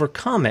to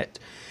overcome it.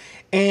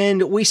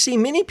 And we see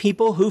many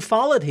people who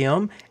followed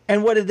him,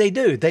 and what did they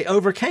do? They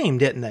overcame,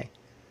 didn't they?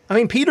 I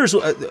mean, Peter's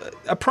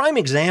a prime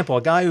example,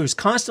 a guy who's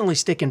constantly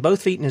sticking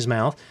both feet in his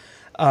mouth,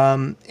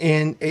 and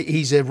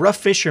he's a rough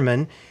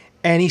fisherman,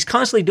 and he's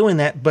constantly doing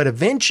that, but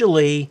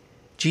eventually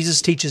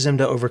Jesus teaches him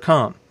to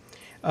overcome.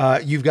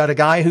 You've got a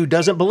guy who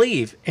doesn't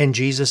believe, and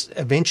Jesus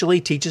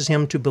eventually teaches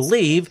him to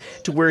believe,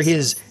 to where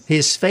his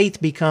faith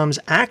becomes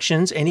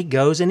actions, and he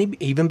goes and he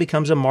even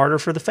becomes a martyr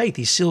for the faith.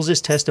 He seals his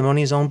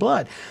testimony in his own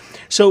blood.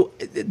 So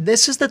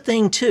this is the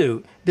thing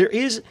too.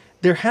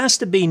 There has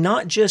to be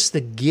not just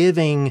the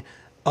giving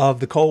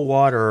of the cold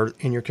water, or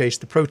in your case,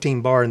 the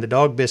protein bar and the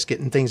dog biscuit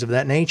and things of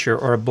that nature,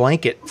 or a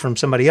blanket from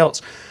somebody else,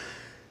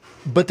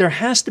 but there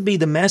has to be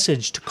the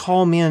message to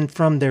call men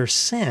from their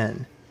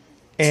sin.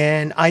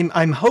 And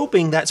I'm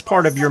hoping that's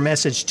part of your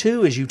message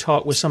too, as you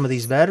talk with some of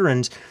these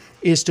veterans,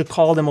 is to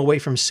call them away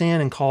from sin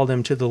and call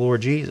them to the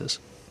Lord Jesus.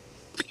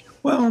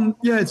 Well,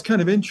 yeah, it's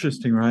kind of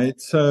interesting, right?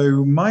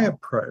 So my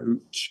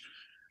approach,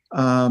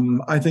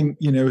 I think,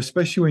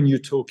 especially when you're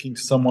talking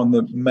to someone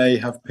that may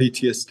have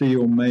PTSD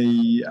or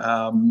may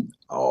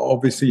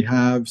obviously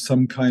have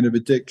some kind of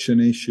addiction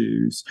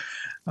issues,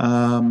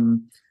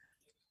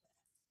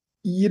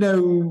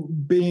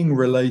 being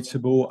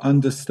relatable,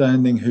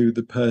 understanding who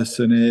the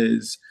person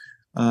is,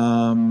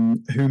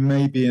 who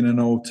may be in an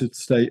altered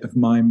state of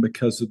mind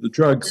because of the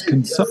drugs,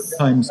 can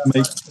sometimes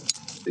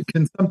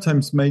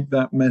make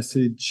that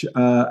message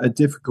a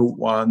difficult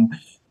one.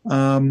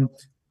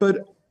 But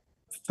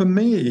for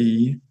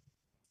me,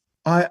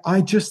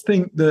 I just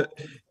think that,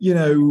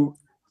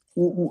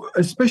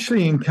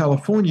 especially in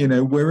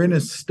California, we're in a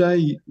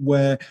state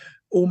where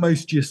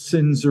almost your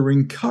sins are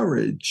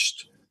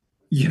encouraged.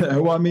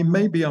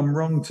 Maybe I'm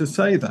wrong to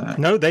say that.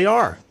 No, they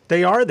are.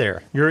 They are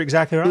there. You're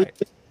exactly right.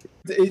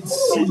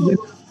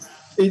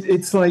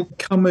 It's like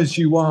come as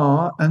you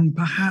are and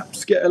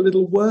perhaps get a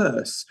little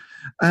worse.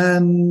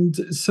 And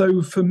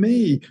so for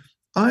me,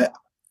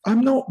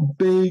 I'm not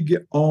big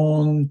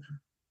on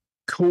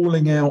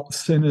calling out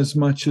sin as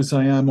much as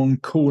I am on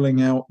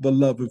calling out the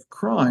love of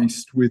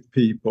Christ with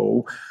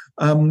people,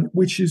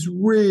 which is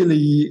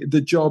really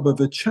the job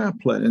of a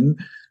chaplain.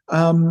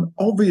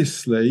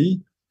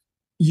 Obviously,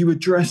 you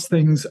address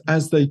things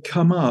as they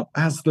come up,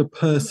 as the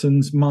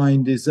person's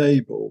mind is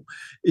able.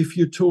 If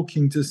you're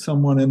talking to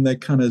someone and they're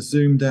kind of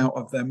zoomed out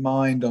of their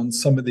mind on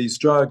some of these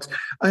drugs,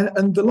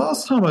 and the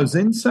last time I was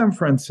in San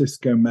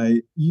Francisco,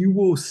 mate, you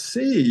will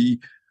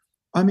see,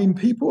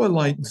 people are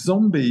like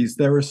zombies.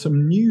 There are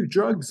some new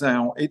drugs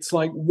out. It's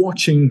like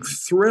watching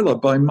Thriller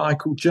by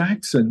Michael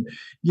Jackson.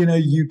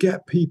 You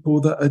get people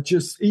that are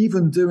just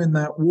even doing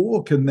that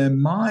walk and their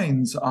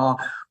minds are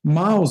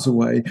miles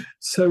away.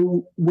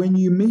 So when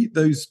you meet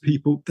those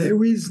people,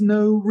 there is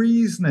no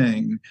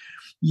reasoning.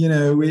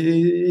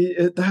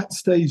 At that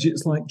stage,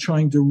 it's like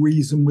trying to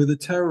reason with a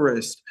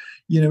terrorist.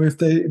 If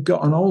they've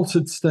got an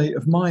altered state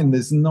of mind,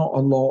 there's not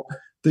a lot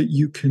that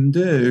you can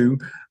do,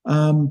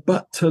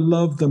 but to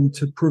love them,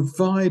 to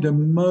provide a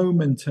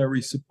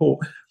momentary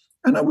support.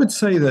 And I would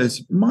say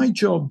this, my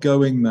job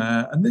going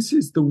there, and this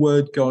is the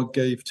word God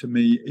gave to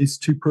me, is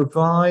to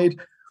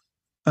provide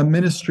a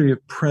ministry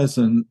of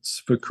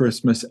presence for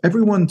Christmas.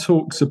 Everyone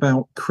talks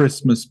about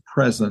Christmas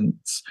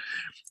presents,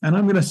 and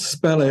I'm going to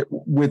spell it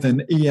with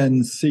an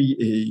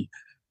E-N-C-E.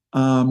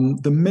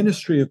 The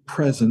ministry of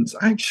presence,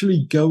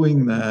 actually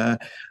going there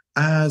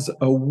as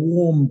a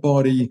warm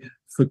body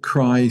for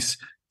Christ,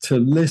 to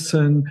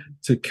listen,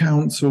 to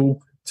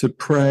counsel, to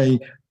pray,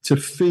 to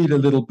feed a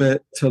little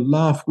bit, to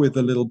laugh with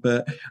a little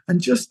bit,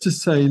 and just to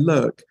say,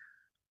 look,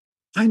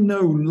 I know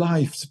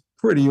life's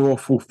pretty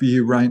awful for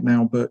you right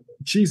now, but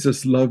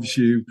Jesus loves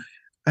you,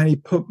 and he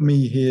put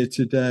me here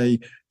today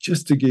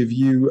just to give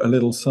you a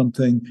little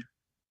something,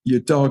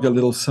 your dog a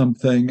little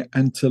something,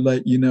 and to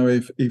let you know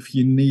if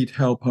you need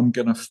help, I'm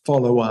going to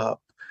follow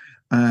up,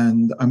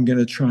 and I'm going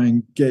to try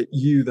and get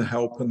you the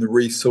help and the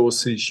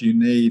resources you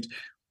need.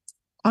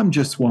 I'm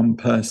just one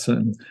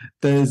person.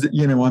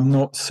 I'm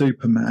not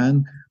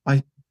Superman.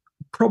 I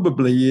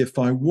probably, if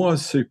I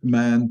was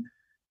Superman,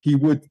 he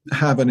would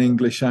have an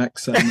English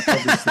accent,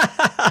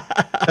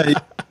 obviously.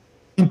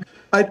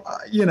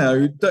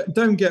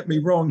 Don't get me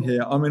wrong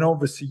here.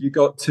 Obviously, you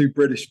got two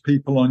British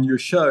people on your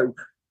show.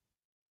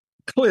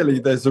 Clearly,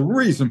 there's a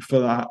reason for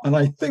that, and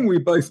I think we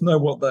both know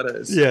what that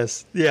is.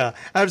 Yes, yeah,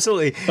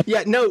 absolutely.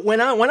 Yeah, no,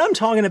 when I'm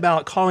talking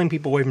about calling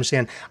people away from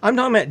sin, I'm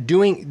talking about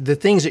doing the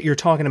things that you're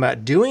talking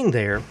about doing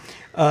there.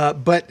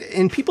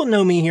 And people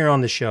know me here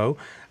on the show.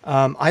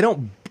 I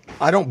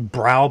don't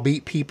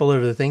browbeat people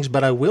over the things,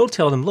 but I will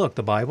tell them, look,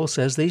 the Bible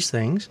says these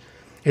things.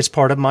 It's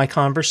part of my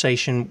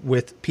conversation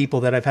with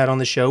people that I've had on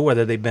the show,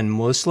 whether they've been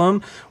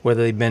Muslim,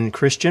 whether they've been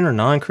Christian or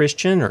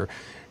non-Christian, or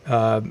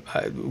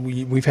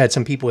we've had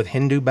some people with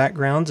Hindu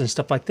backgrounds and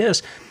stuff like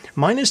this.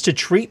 Mine is to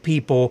treat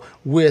people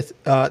with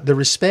the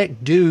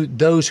respect due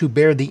those who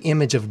bear the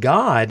image of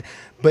God,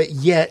 but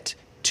yet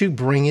to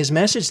bring his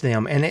message to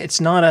them. And it's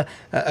not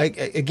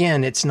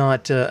it's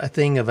not a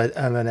thing of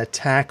an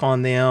attack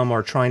on them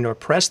or trying to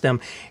oppress them.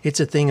 It's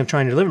a thing of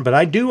trying to deliver. But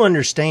I do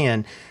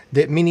understand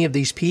that many of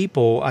these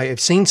people, I have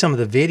seen some of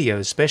the videos,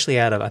 especially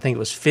out of, I think it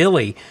was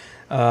Philly,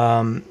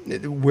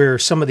 where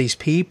some of these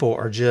people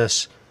are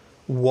just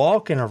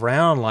walking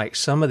around like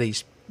some of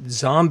these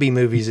zombie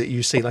movies that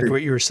you see, like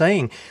what you were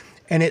saying.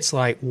 And it's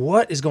like,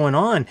 what is going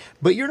on?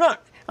 But you're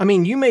not, I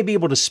mean, you may be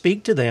able to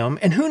speak to them,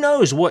 and who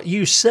knows what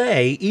you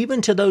say,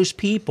 even to those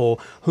people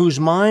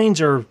whose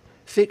minds are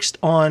fixed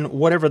on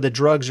whatever the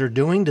drugs are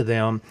doing to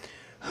them.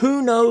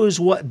 Who knows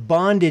what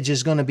bondage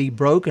is going to be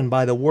broken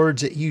by the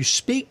words that you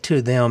speak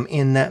to them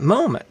in that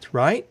moment,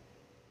 right?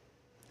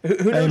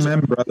 Who knows?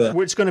 Amen, brother.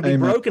 What's going to be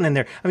broken in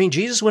there? I mean,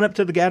 Jesus went up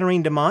to the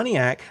Gadarene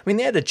demoniac. I mean,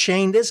 they had to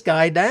chain this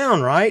guy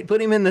down, right?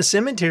 Put him in the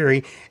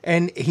cemetery,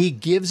 and he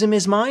gives him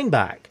his mind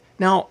back.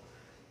 Now,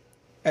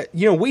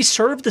 we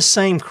serve the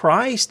same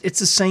Christ. It's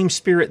the same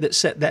Spirit that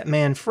set that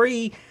man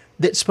free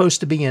that's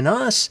supposed to be in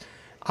us.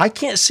 I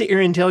can't sit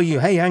here and tell you,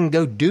 hey, I can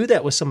go do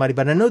that with somebody,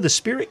 but I know the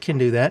Spirit can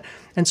do that.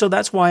 And so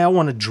that's why I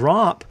want to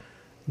drop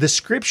the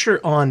Scripture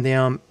on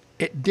them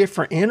at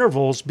different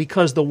intervals,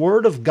 because the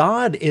Word of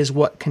God is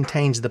what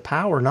contains the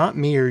power, not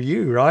me or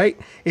you, right?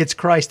 It's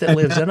Christ that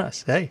lives in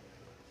us. Hey.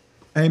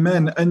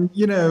 Amen. And,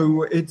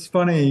 it's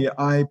funny.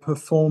 I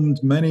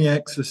performed many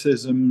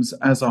exorcisms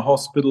as a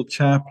hospital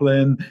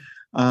chaplain,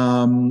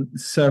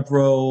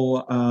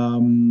 several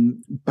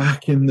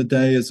back in the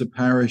day as a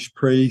parish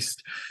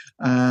priest.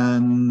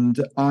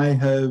 And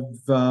I've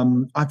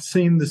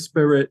seen the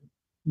Spirit,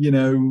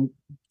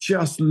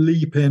 just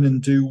leap in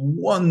and do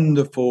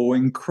wonderful,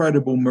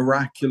 incredible,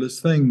 miraculous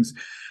things.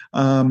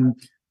 The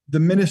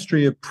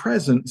ministry of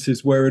presence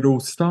is where it all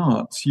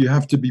starts. You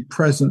have to be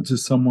present to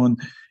someone,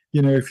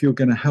 if you're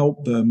going to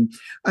help them.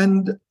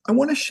 And I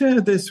want to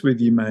share this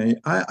with you, May.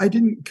 I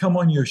didn't come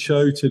on your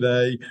show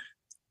today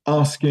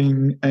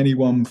asking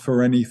anyone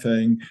for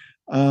anything.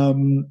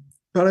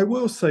 But I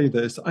will say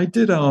this. I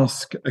did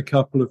ask a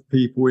couple of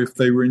people if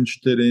they were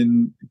interested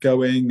in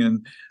going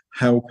and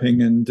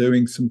helping and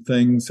doing some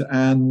things.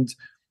 And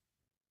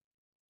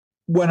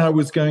when I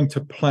was going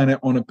to plan it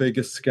on a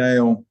bigger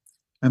scale,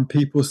 and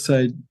people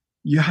said,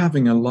 "You're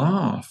having a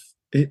laugh.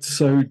 It's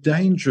so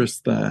dangerous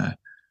there.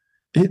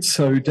 It's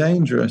so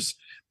dangerous."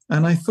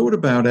 And I thought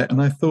about it,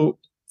 and I thought,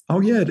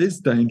 oh, yeah, it is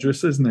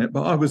dangerous, isn't it?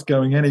 But I was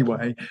going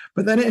anyway.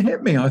 But then it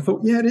hit me. I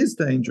thought, yeah, it is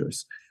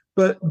dangerous.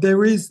 But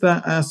there is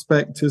that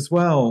aspect as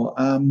well.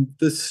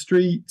 The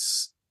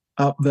streets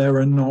up there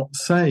are not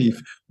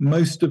safe.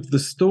 Most of the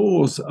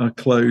stores are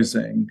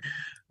closing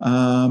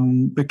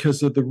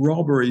because of the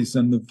robberies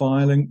and the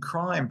violent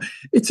crime.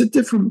 It's a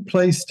different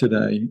place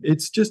today.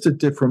 It's just a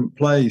different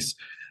place.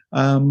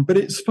 But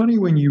it's funny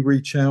when you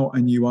reach out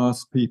and you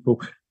ask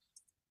people,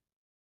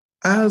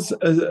 as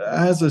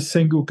a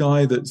single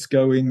guy that's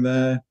going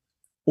there,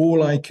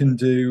 all I can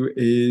do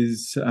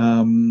is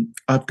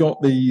I've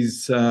got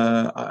these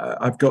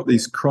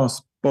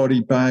cross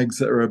body bags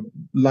that are a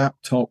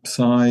laptop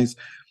size.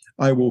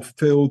 I will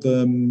fill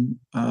them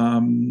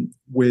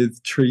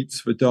with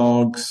treats for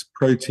dogs,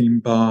 protein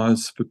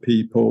bars for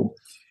people,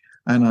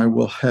 and I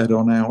will head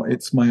on out.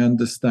 It's my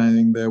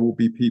understanding there will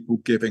be people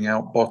giving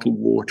out bottled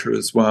water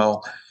as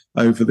well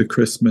over the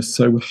Christmas.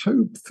 So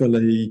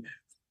hopefully,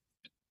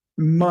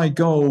 my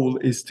goal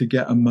is to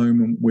get a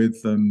moment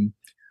with them,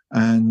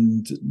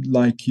 and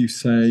like you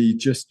say,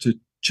 just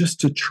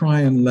to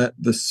try and let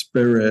the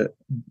Spirit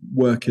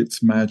work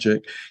its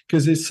magic,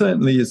 because it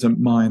certainly isn't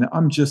mine.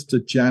 I'm just a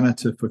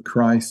janitor for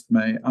Christ,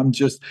 mate. I'm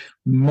just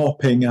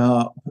mopping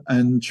up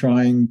and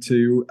trying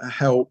to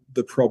help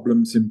the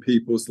problems in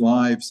people's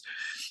lives.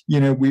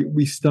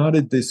 We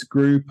started this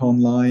group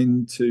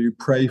online to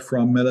pray for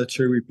our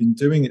military. We've been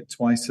doing it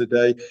twice a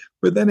day,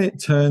 but then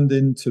it turned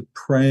into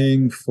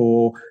praying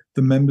for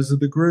the members of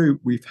the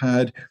group. We've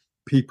had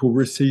people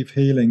receive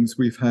healings.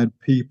 We've had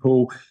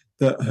people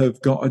that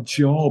have got a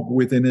job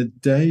within a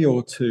day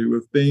or two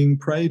of being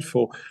prayed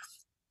for.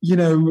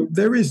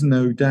 There is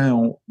no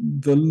doubt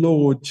the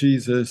Lord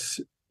Jesus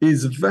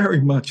is very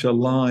much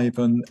alive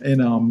and in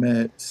our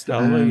midst.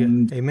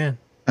 Hallelujah. Amen.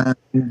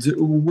 And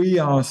we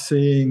are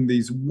seeing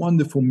these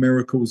wonderful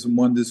miracles and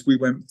wonders. We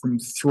went from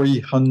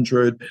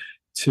 300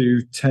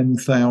 to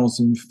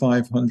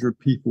 10,500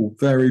 people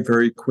very,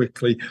 very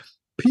quickly.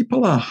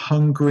 People are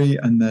hungry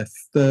and they're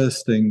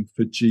thirsting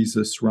for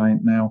Jesus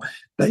right now.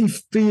 They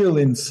feel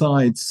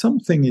inside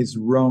something is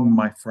wrong,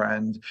 my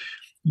friend.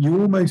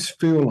 You almost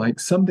feel like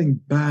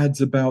something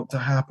bad's about to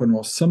happen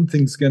or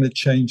something's going to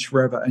change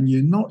forever, and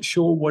you're not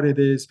sure what it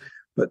is.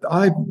 But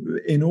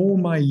in all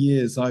my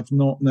years, I've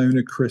not known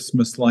a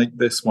Christmas like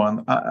this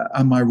one.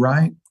 Am I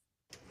right?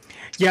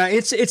 Yeah,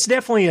 it's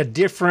definitely a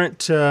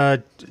different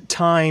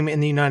time in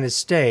the United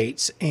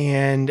States,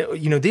 and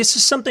this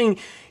is something,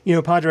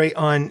 Padre,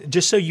 on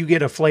just so you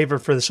get a flavor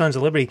for the Sons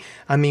of Liberty.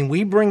 I mean,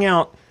 we bring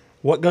out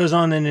what goes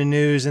on in the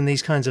news and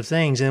these kinds of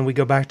things, and we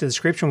go back to the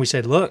Scripture and we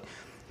said, look,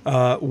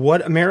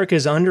 what America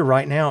is under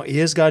right now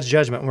is God's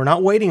judgment. We're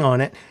not waiting on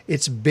it.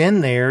 It's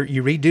been there.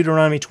 You read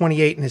Deuteronomy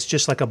 28, and it's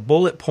just like a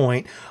bullet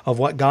point of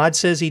what God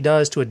says He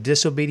does to a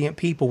disobedient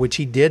people, which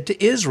He did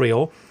to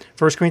Israel.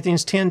 1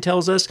 Corinthians 10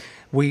 tells us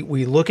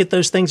we look at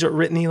those things that are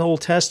written in the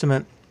Old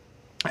Testament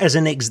as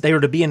they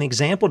were to be an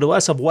example to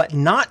us of what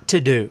not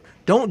to do.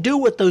 Don't do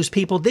what those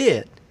people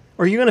did,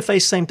 or you're going to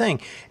face the same thing.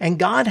 And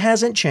God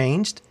hasn't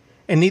changed,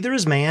 and neither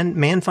is man.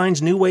 Man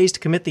finds new ways to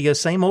commit the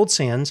same old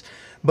sins,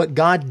 but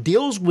God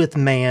deals with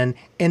man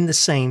in the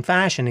same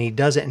fashion. He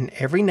does it in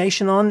every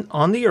nation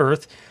on the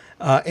earth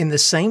in the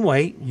same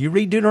way. You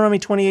read Deuteronomy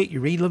 28, you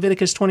read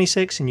Leviticus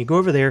 26, and you go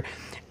over there.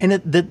 And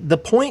the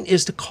point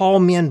is to call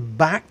men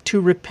back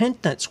to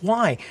repentance.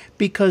 Why?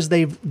 Because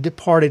they've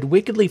departed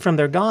wickedly from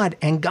their God,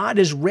 and God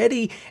is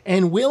ready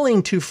and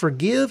willing to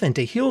forgive and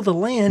to heal the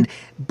land,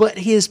 but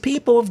His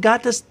people have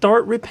got to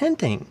start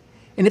repenting.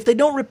 And if they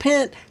don't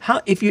repent,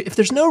 if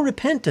there's no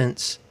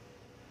repentance,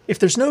 if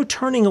there's no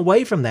turning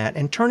away from that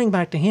and turning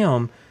back to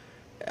Him,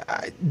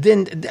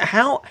 then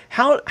how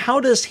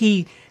does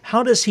He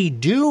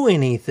do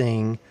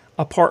anything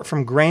apart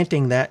from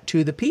granting that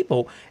to the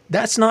people?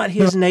 That's not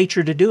His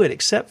nature to do it,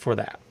 except for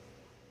that.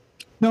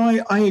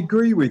 No, I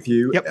agree with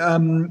you. Yep.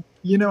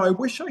 I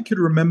wish I could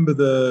remember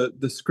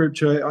the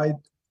scripture.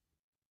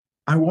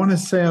 I want to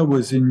say I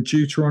was in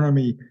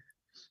Deuteronomy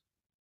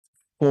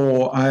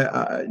 4.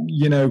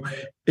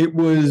 It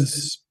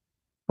was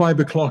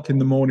 5:00 in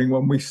the morning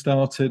when we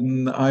started,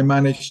 and I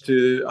managed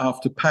to,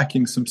 after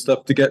packing some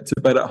stuff, to get to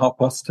bed at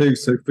 2:30.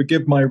 So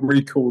forgive my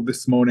recall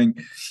this morning.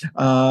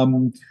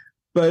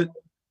 But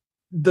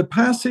the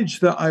passage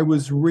that I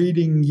was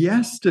reading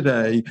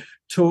yesterday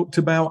talked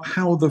about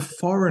how the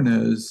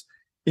foreigners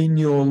in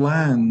your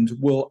land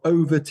will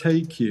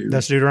overtake you.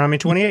 That's Deuteronomy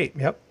 28.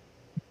 Yep.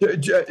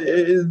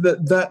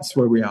 That's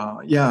where we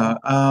are. Yeah.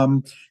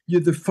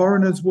 The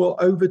foreigners will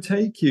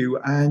overtake you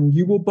and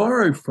you will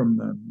borrow from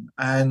them.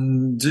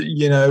 And,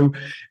 you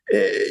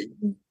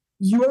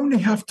only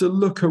have to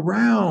look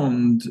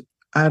around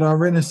at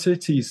our inner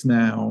cities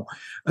now,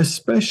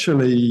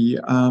 especially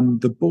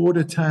the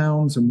border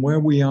towns and where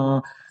we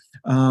are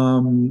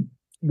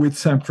with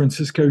San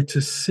Francisco,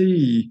 to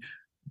see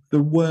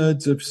the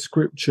words of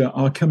Scripture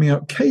are coming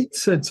out. Kate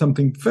said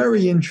something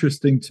very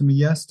interesting to me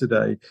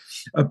yesterday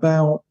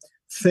about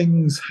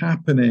things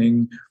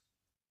happening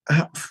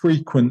at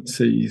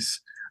frequencies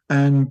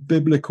and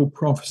biblical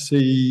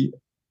prophecy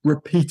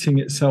repeating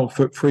itself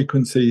at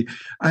frequency.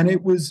 And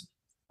it was,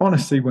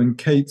 honestly, when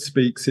Kate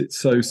speaks, it's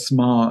so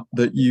smart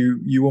that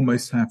you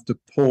almost have to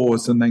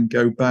pause and then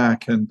go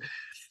back and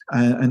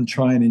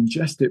try and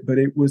ingest it. But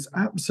it was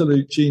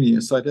absolute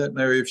genius. I don't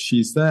know if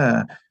she's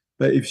there,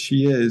 but if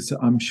she is,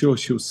 I'm sure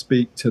she'll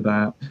speak to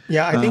that.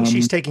 Yeah, I think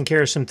she's taking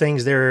care of some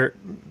things there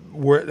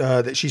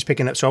that she's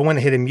picking up. So I went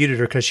ahead and muted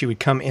her because she would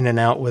come in and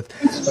out with.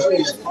 There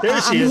she is.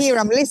 I'm here.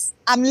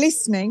 I'm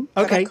listening.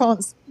 Okay. But I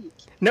can't speak.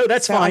 No,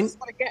 that's fine. I just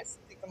want to get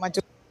something from my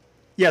daughter.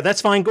 Yeah,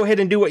 that's fine. Go ahead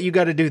and do what you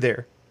got to do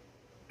there.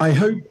 I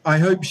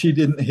hope she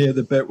didn't hear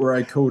the bit where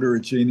I called her a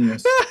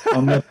genius.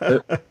 I'll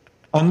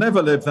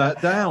never live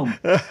that down.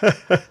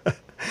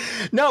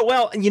 No,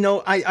 well,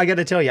 I got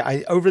to tell you,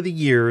 over the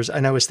years,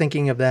 and I was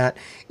thinking of that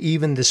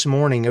even this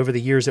morning, over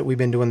the years that we've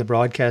been doing the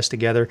broadcast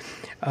together,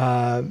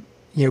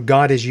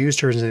 God has used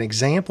her as an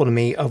example to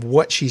me of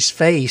what she's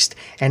faced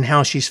and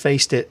how she's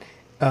faced it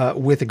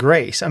with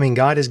grace. I mean,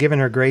 God has given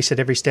her grace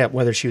at every step,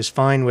 whether she was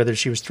fined, whether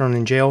she was thrown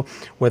in jail,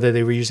 whether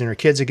they were using her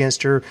kids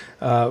against her,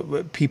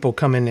 people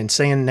coming and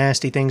saying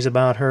nasty things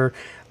about her.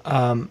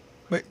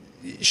 But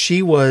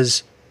she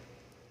was...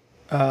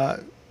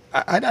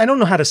 I don't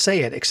know how to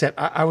say it, except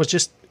I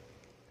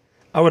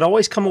would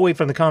always come away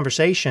from the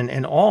conversation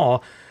in awe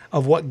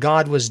of what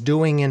God was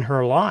doing in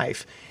her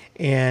life.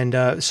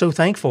 And so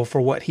thankful for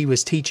what He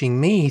was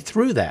teaching me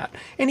through that.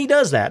 And He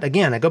does that.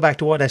 Again, I go back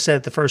to what I said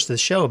at the first of the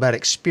show about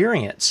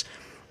experience.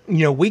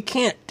 We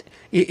can't,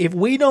 if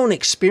we don't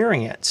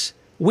experience,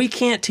 we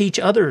can't teach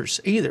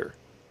others either.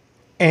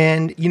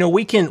 And,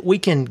 we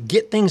can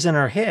get things in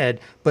our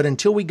head, but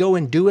until we go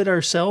and do it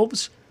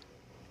ourselves,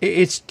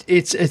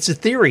 it's a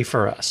theory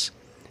for us.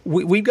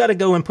 We've got to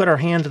go and put our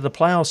hand to the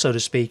plow, so to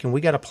speak, and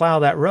we got to plow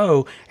that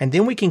row, and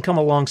then we can come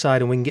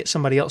alongside and we can get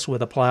somebody else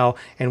with a plow,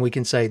 and we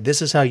can say,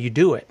 this is how you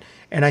do it.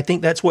 And I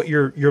think that's what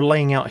you're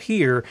laying out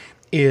here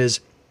is,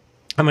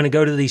 I'm going to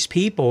go to these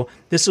people.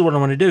 This is what I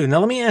want to do. Now,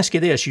 let me ask you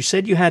this. You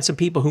said you had some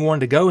people who wanted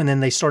to go, and then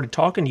they started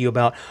talking to you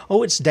about,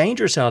 it's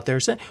dangerous out there.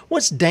 So,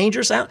 what's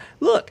dangerous out?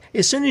 Look,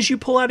 as soon as you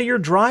pull out of your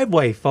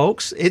driveway,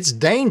 folks, it's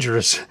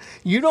dangerous.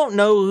 You don't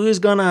know who's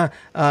going to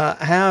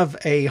have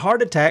a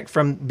heart attack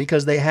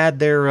because they had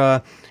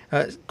their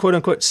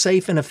quote-unquote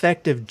safe and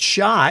effective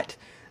shot,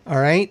 all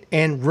right,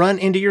 and run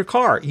into your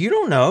car. You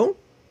don't know.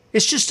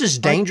 It's just as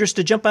dangerous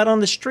to jump out on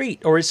the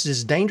street, or it's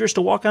as dangerous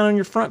to walk out on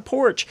your front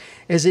porch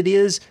as it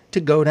is to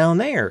go down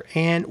there.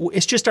 And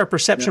it's just our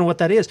perception of what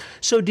that is.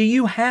 So do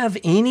you have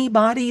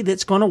anybody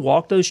that's going to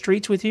walk those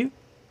streets with you?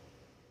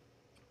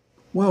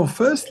 Well,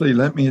 firstly,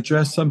 let me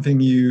address something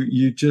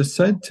you just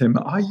said, Tim.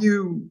 Are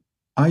you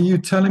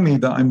telling me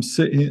that I'm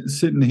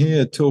sitting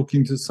here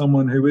talking to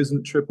someone who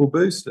isn't triple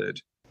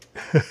boosted?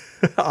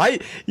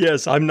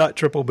 Yes, I'm not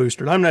triple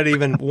boosted. I'm not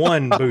even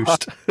one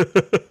boost.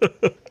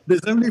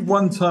 There's only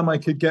one time I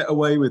could get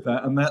away with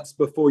that, and that's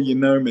before you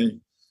know me.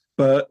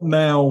 But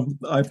now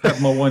I've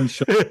had my one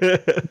shot.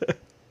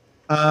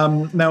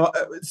 No,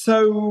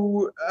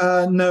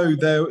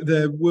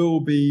 there will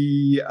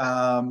be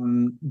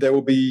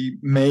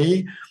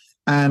me,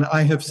 and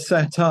I have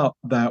set up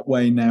that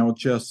way now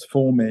just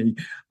for me.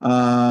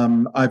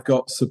 I've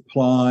got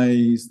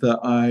supplies that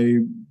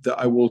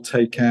I will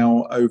take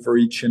out over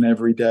each and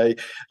every day,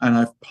 and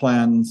I've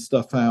planned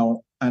stuff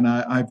out, and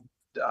I've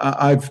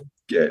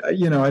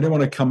I don't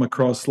want to come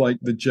across like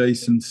the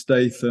Jason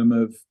Statham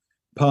of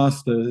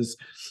pastors,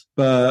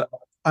 but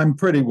I'm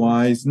pretty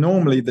wise.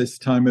 Normally this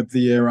time of the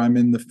year, I'm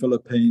in the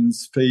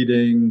Philippines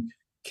feeding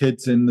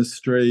kids in the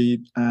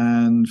street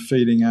and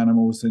feeding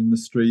animals in the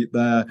street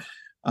there.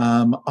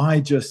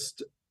 I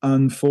just,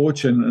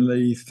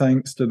 unfortunately,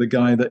 thanks to the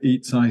guy that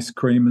eats ice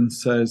cream and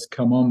says,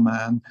 come on,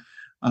 man,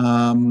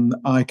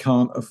 I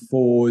can't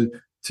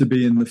afford to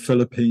be in the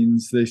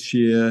Philippines this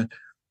year.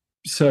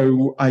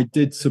 So I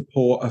did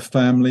support a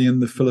family in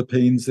the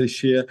Philippines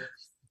this year,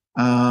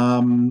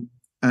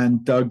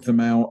 and dug them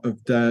out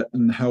of debt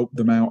and helped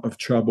them out of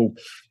trouble.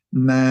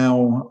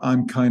 Now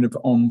I'm kind of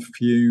on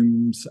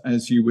fumes,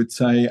 as you would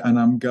say, and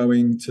I'm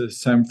going to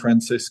San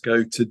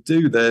Francisco to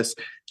do this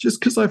just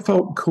because I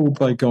felt called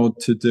by God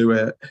to do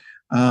it.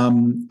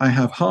 I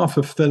have half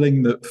a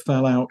filling that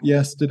fell out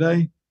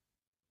yesterday.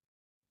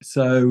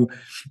 So,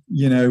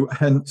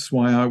 hence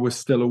why I was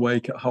still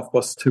awake at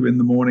 2:30 in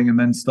the morning and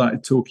then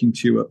started talking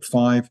to you at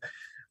 5.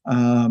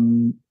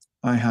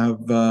 I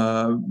have,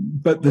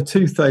 but the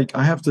toothache,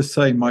 I have to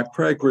say, my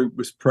prayer group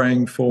was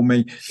praying for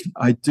me.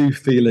 I do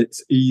feel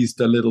it's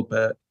eased a little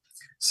bit.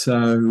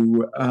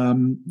 So,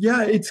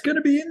 it's going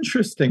to be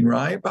interesting,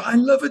 right? But I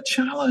love a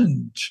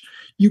challenge.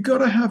 You got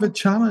to have a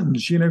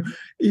challenge.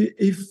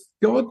 If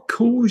God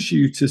calls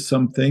you to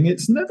something,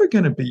 it's never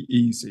going to be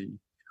easy.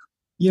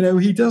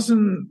 He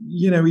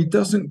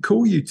doesn't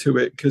call you to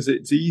it because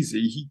it's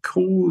easy. He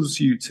calls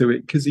you to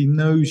it because he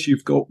knows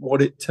you've got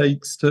what it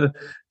takes to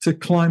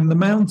climb the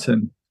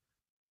mountain.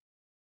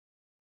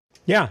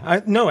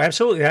 Yeah, no,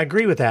 absolutely. I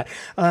agree with that.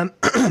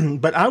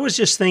 But I was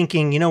just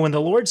thinking, when the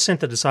Lord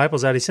sent the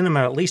disciples out, he sent them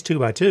out at least 2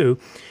 by 2.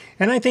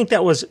 And I think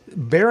that was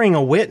bearing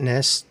a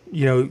witness.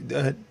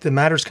 The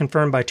matters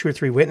confirmed by 2 or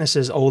 3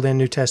 witnesses, Old and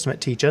New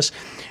Testament teach us.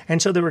 And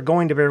so they were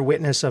going to bear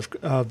witness of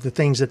the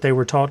things that they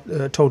were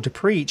told to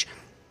preach.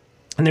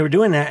 And they were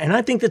doing that. And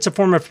I think that's a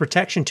form of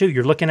protection, too.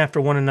 You're looking after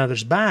one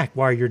another's back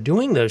while you're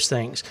doing those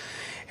things.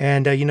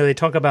 And, they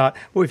talk about,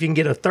 well, if you can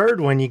get a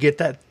third one, you get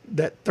that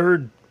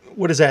third,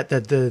 what is that?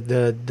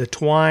 The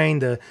twine,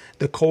 the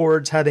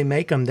cords, how they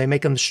make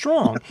them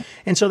strong.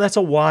 And so that's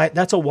a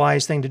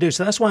wise thing to do.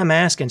 So that's why I'm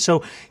asking.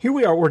 So here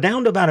we are. We're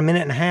down to about a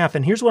minute and a half.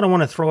 And here's what I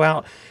want to throw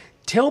out.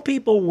 Tell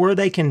people where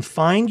they can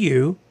find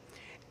you.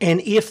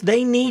 And if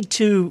they need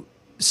to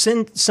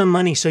send some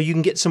money so you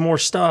can get some more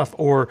stuff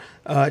or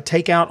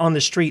take out on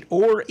the street,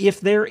 or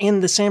if they're in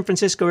the San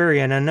Francisco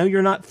area, and I know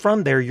you're not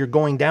from there, you're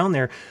going down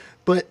there,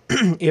 but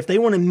if they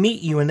want to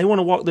meet you and they want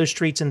to walk those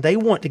streets and they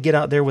want to get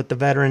out there with the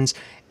veterans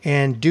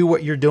and do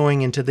what you're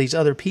doing and to these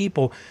other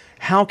people,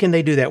 how can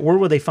they do that? Where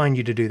will they find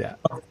you to do that?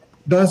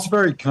 That's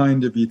very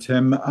kind of you,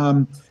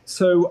 Tim.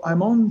 So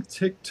I'm on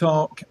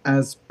TikTok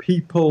as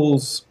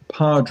People's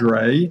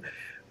Padre,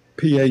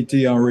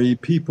 Padre,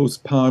 People's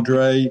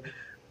Padre.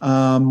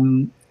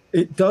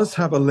 It does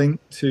have a link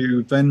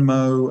to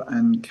Venmo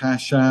and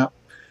Cash App.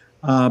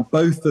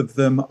 Both of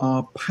them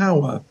are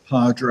Power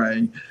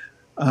Padre.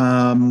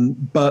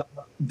 But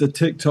the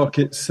TikTok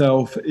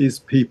itself is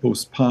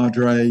People's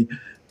Padre,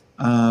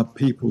 but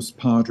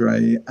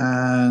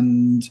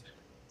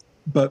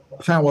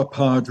Power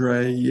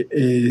Padre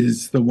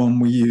is the one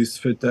we use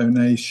for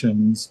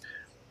donations.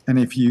 And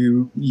if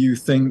you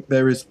think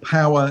there is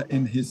power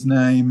in his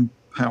name,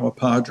 Power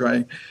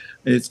Padre,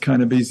 it's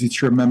kind of easy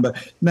to remember.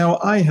 Now,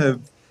 I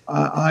have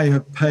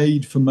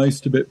paid for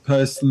most of it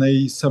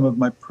personally. Some of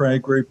my prayer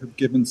group have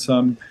given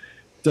some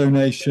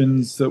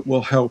donations that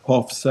will help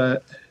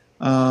offset.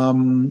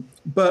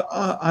 But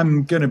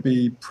I'm going to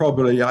be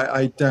probably,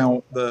 I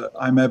doubt that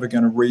I'm ever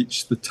going to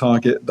reach the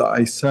target that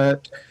I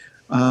set.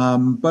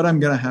 But I'm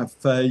going to have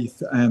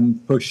faith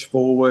and push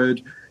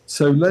forward.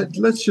 So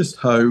let's just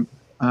hope.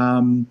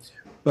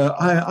 But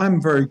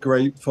I'm very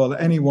grateful.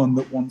 Anyone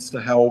that wants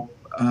to help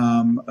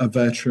a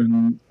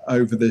veteran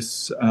over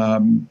this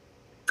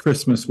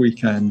Christmas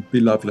weekend, be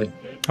lovely.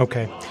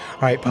 Okay.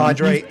 All right,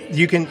 Padre,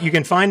 you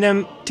can find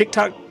them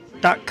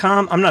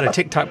TikTok.com. I'm not a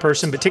TikTok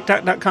person, but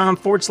TikTok.com/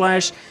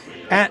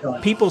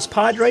 at People's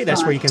Padre.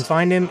 That's where you can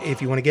find him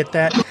if you want to get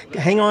that.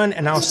 Hang on,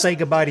 and I'll say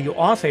goodbye to you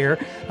off air.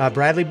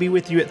 Bradley be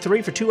with you at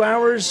 3 for 2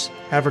 hours.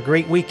 Have a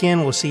great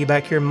weekend. We'll see you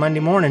back here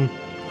Monday morning.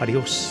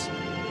 Adios.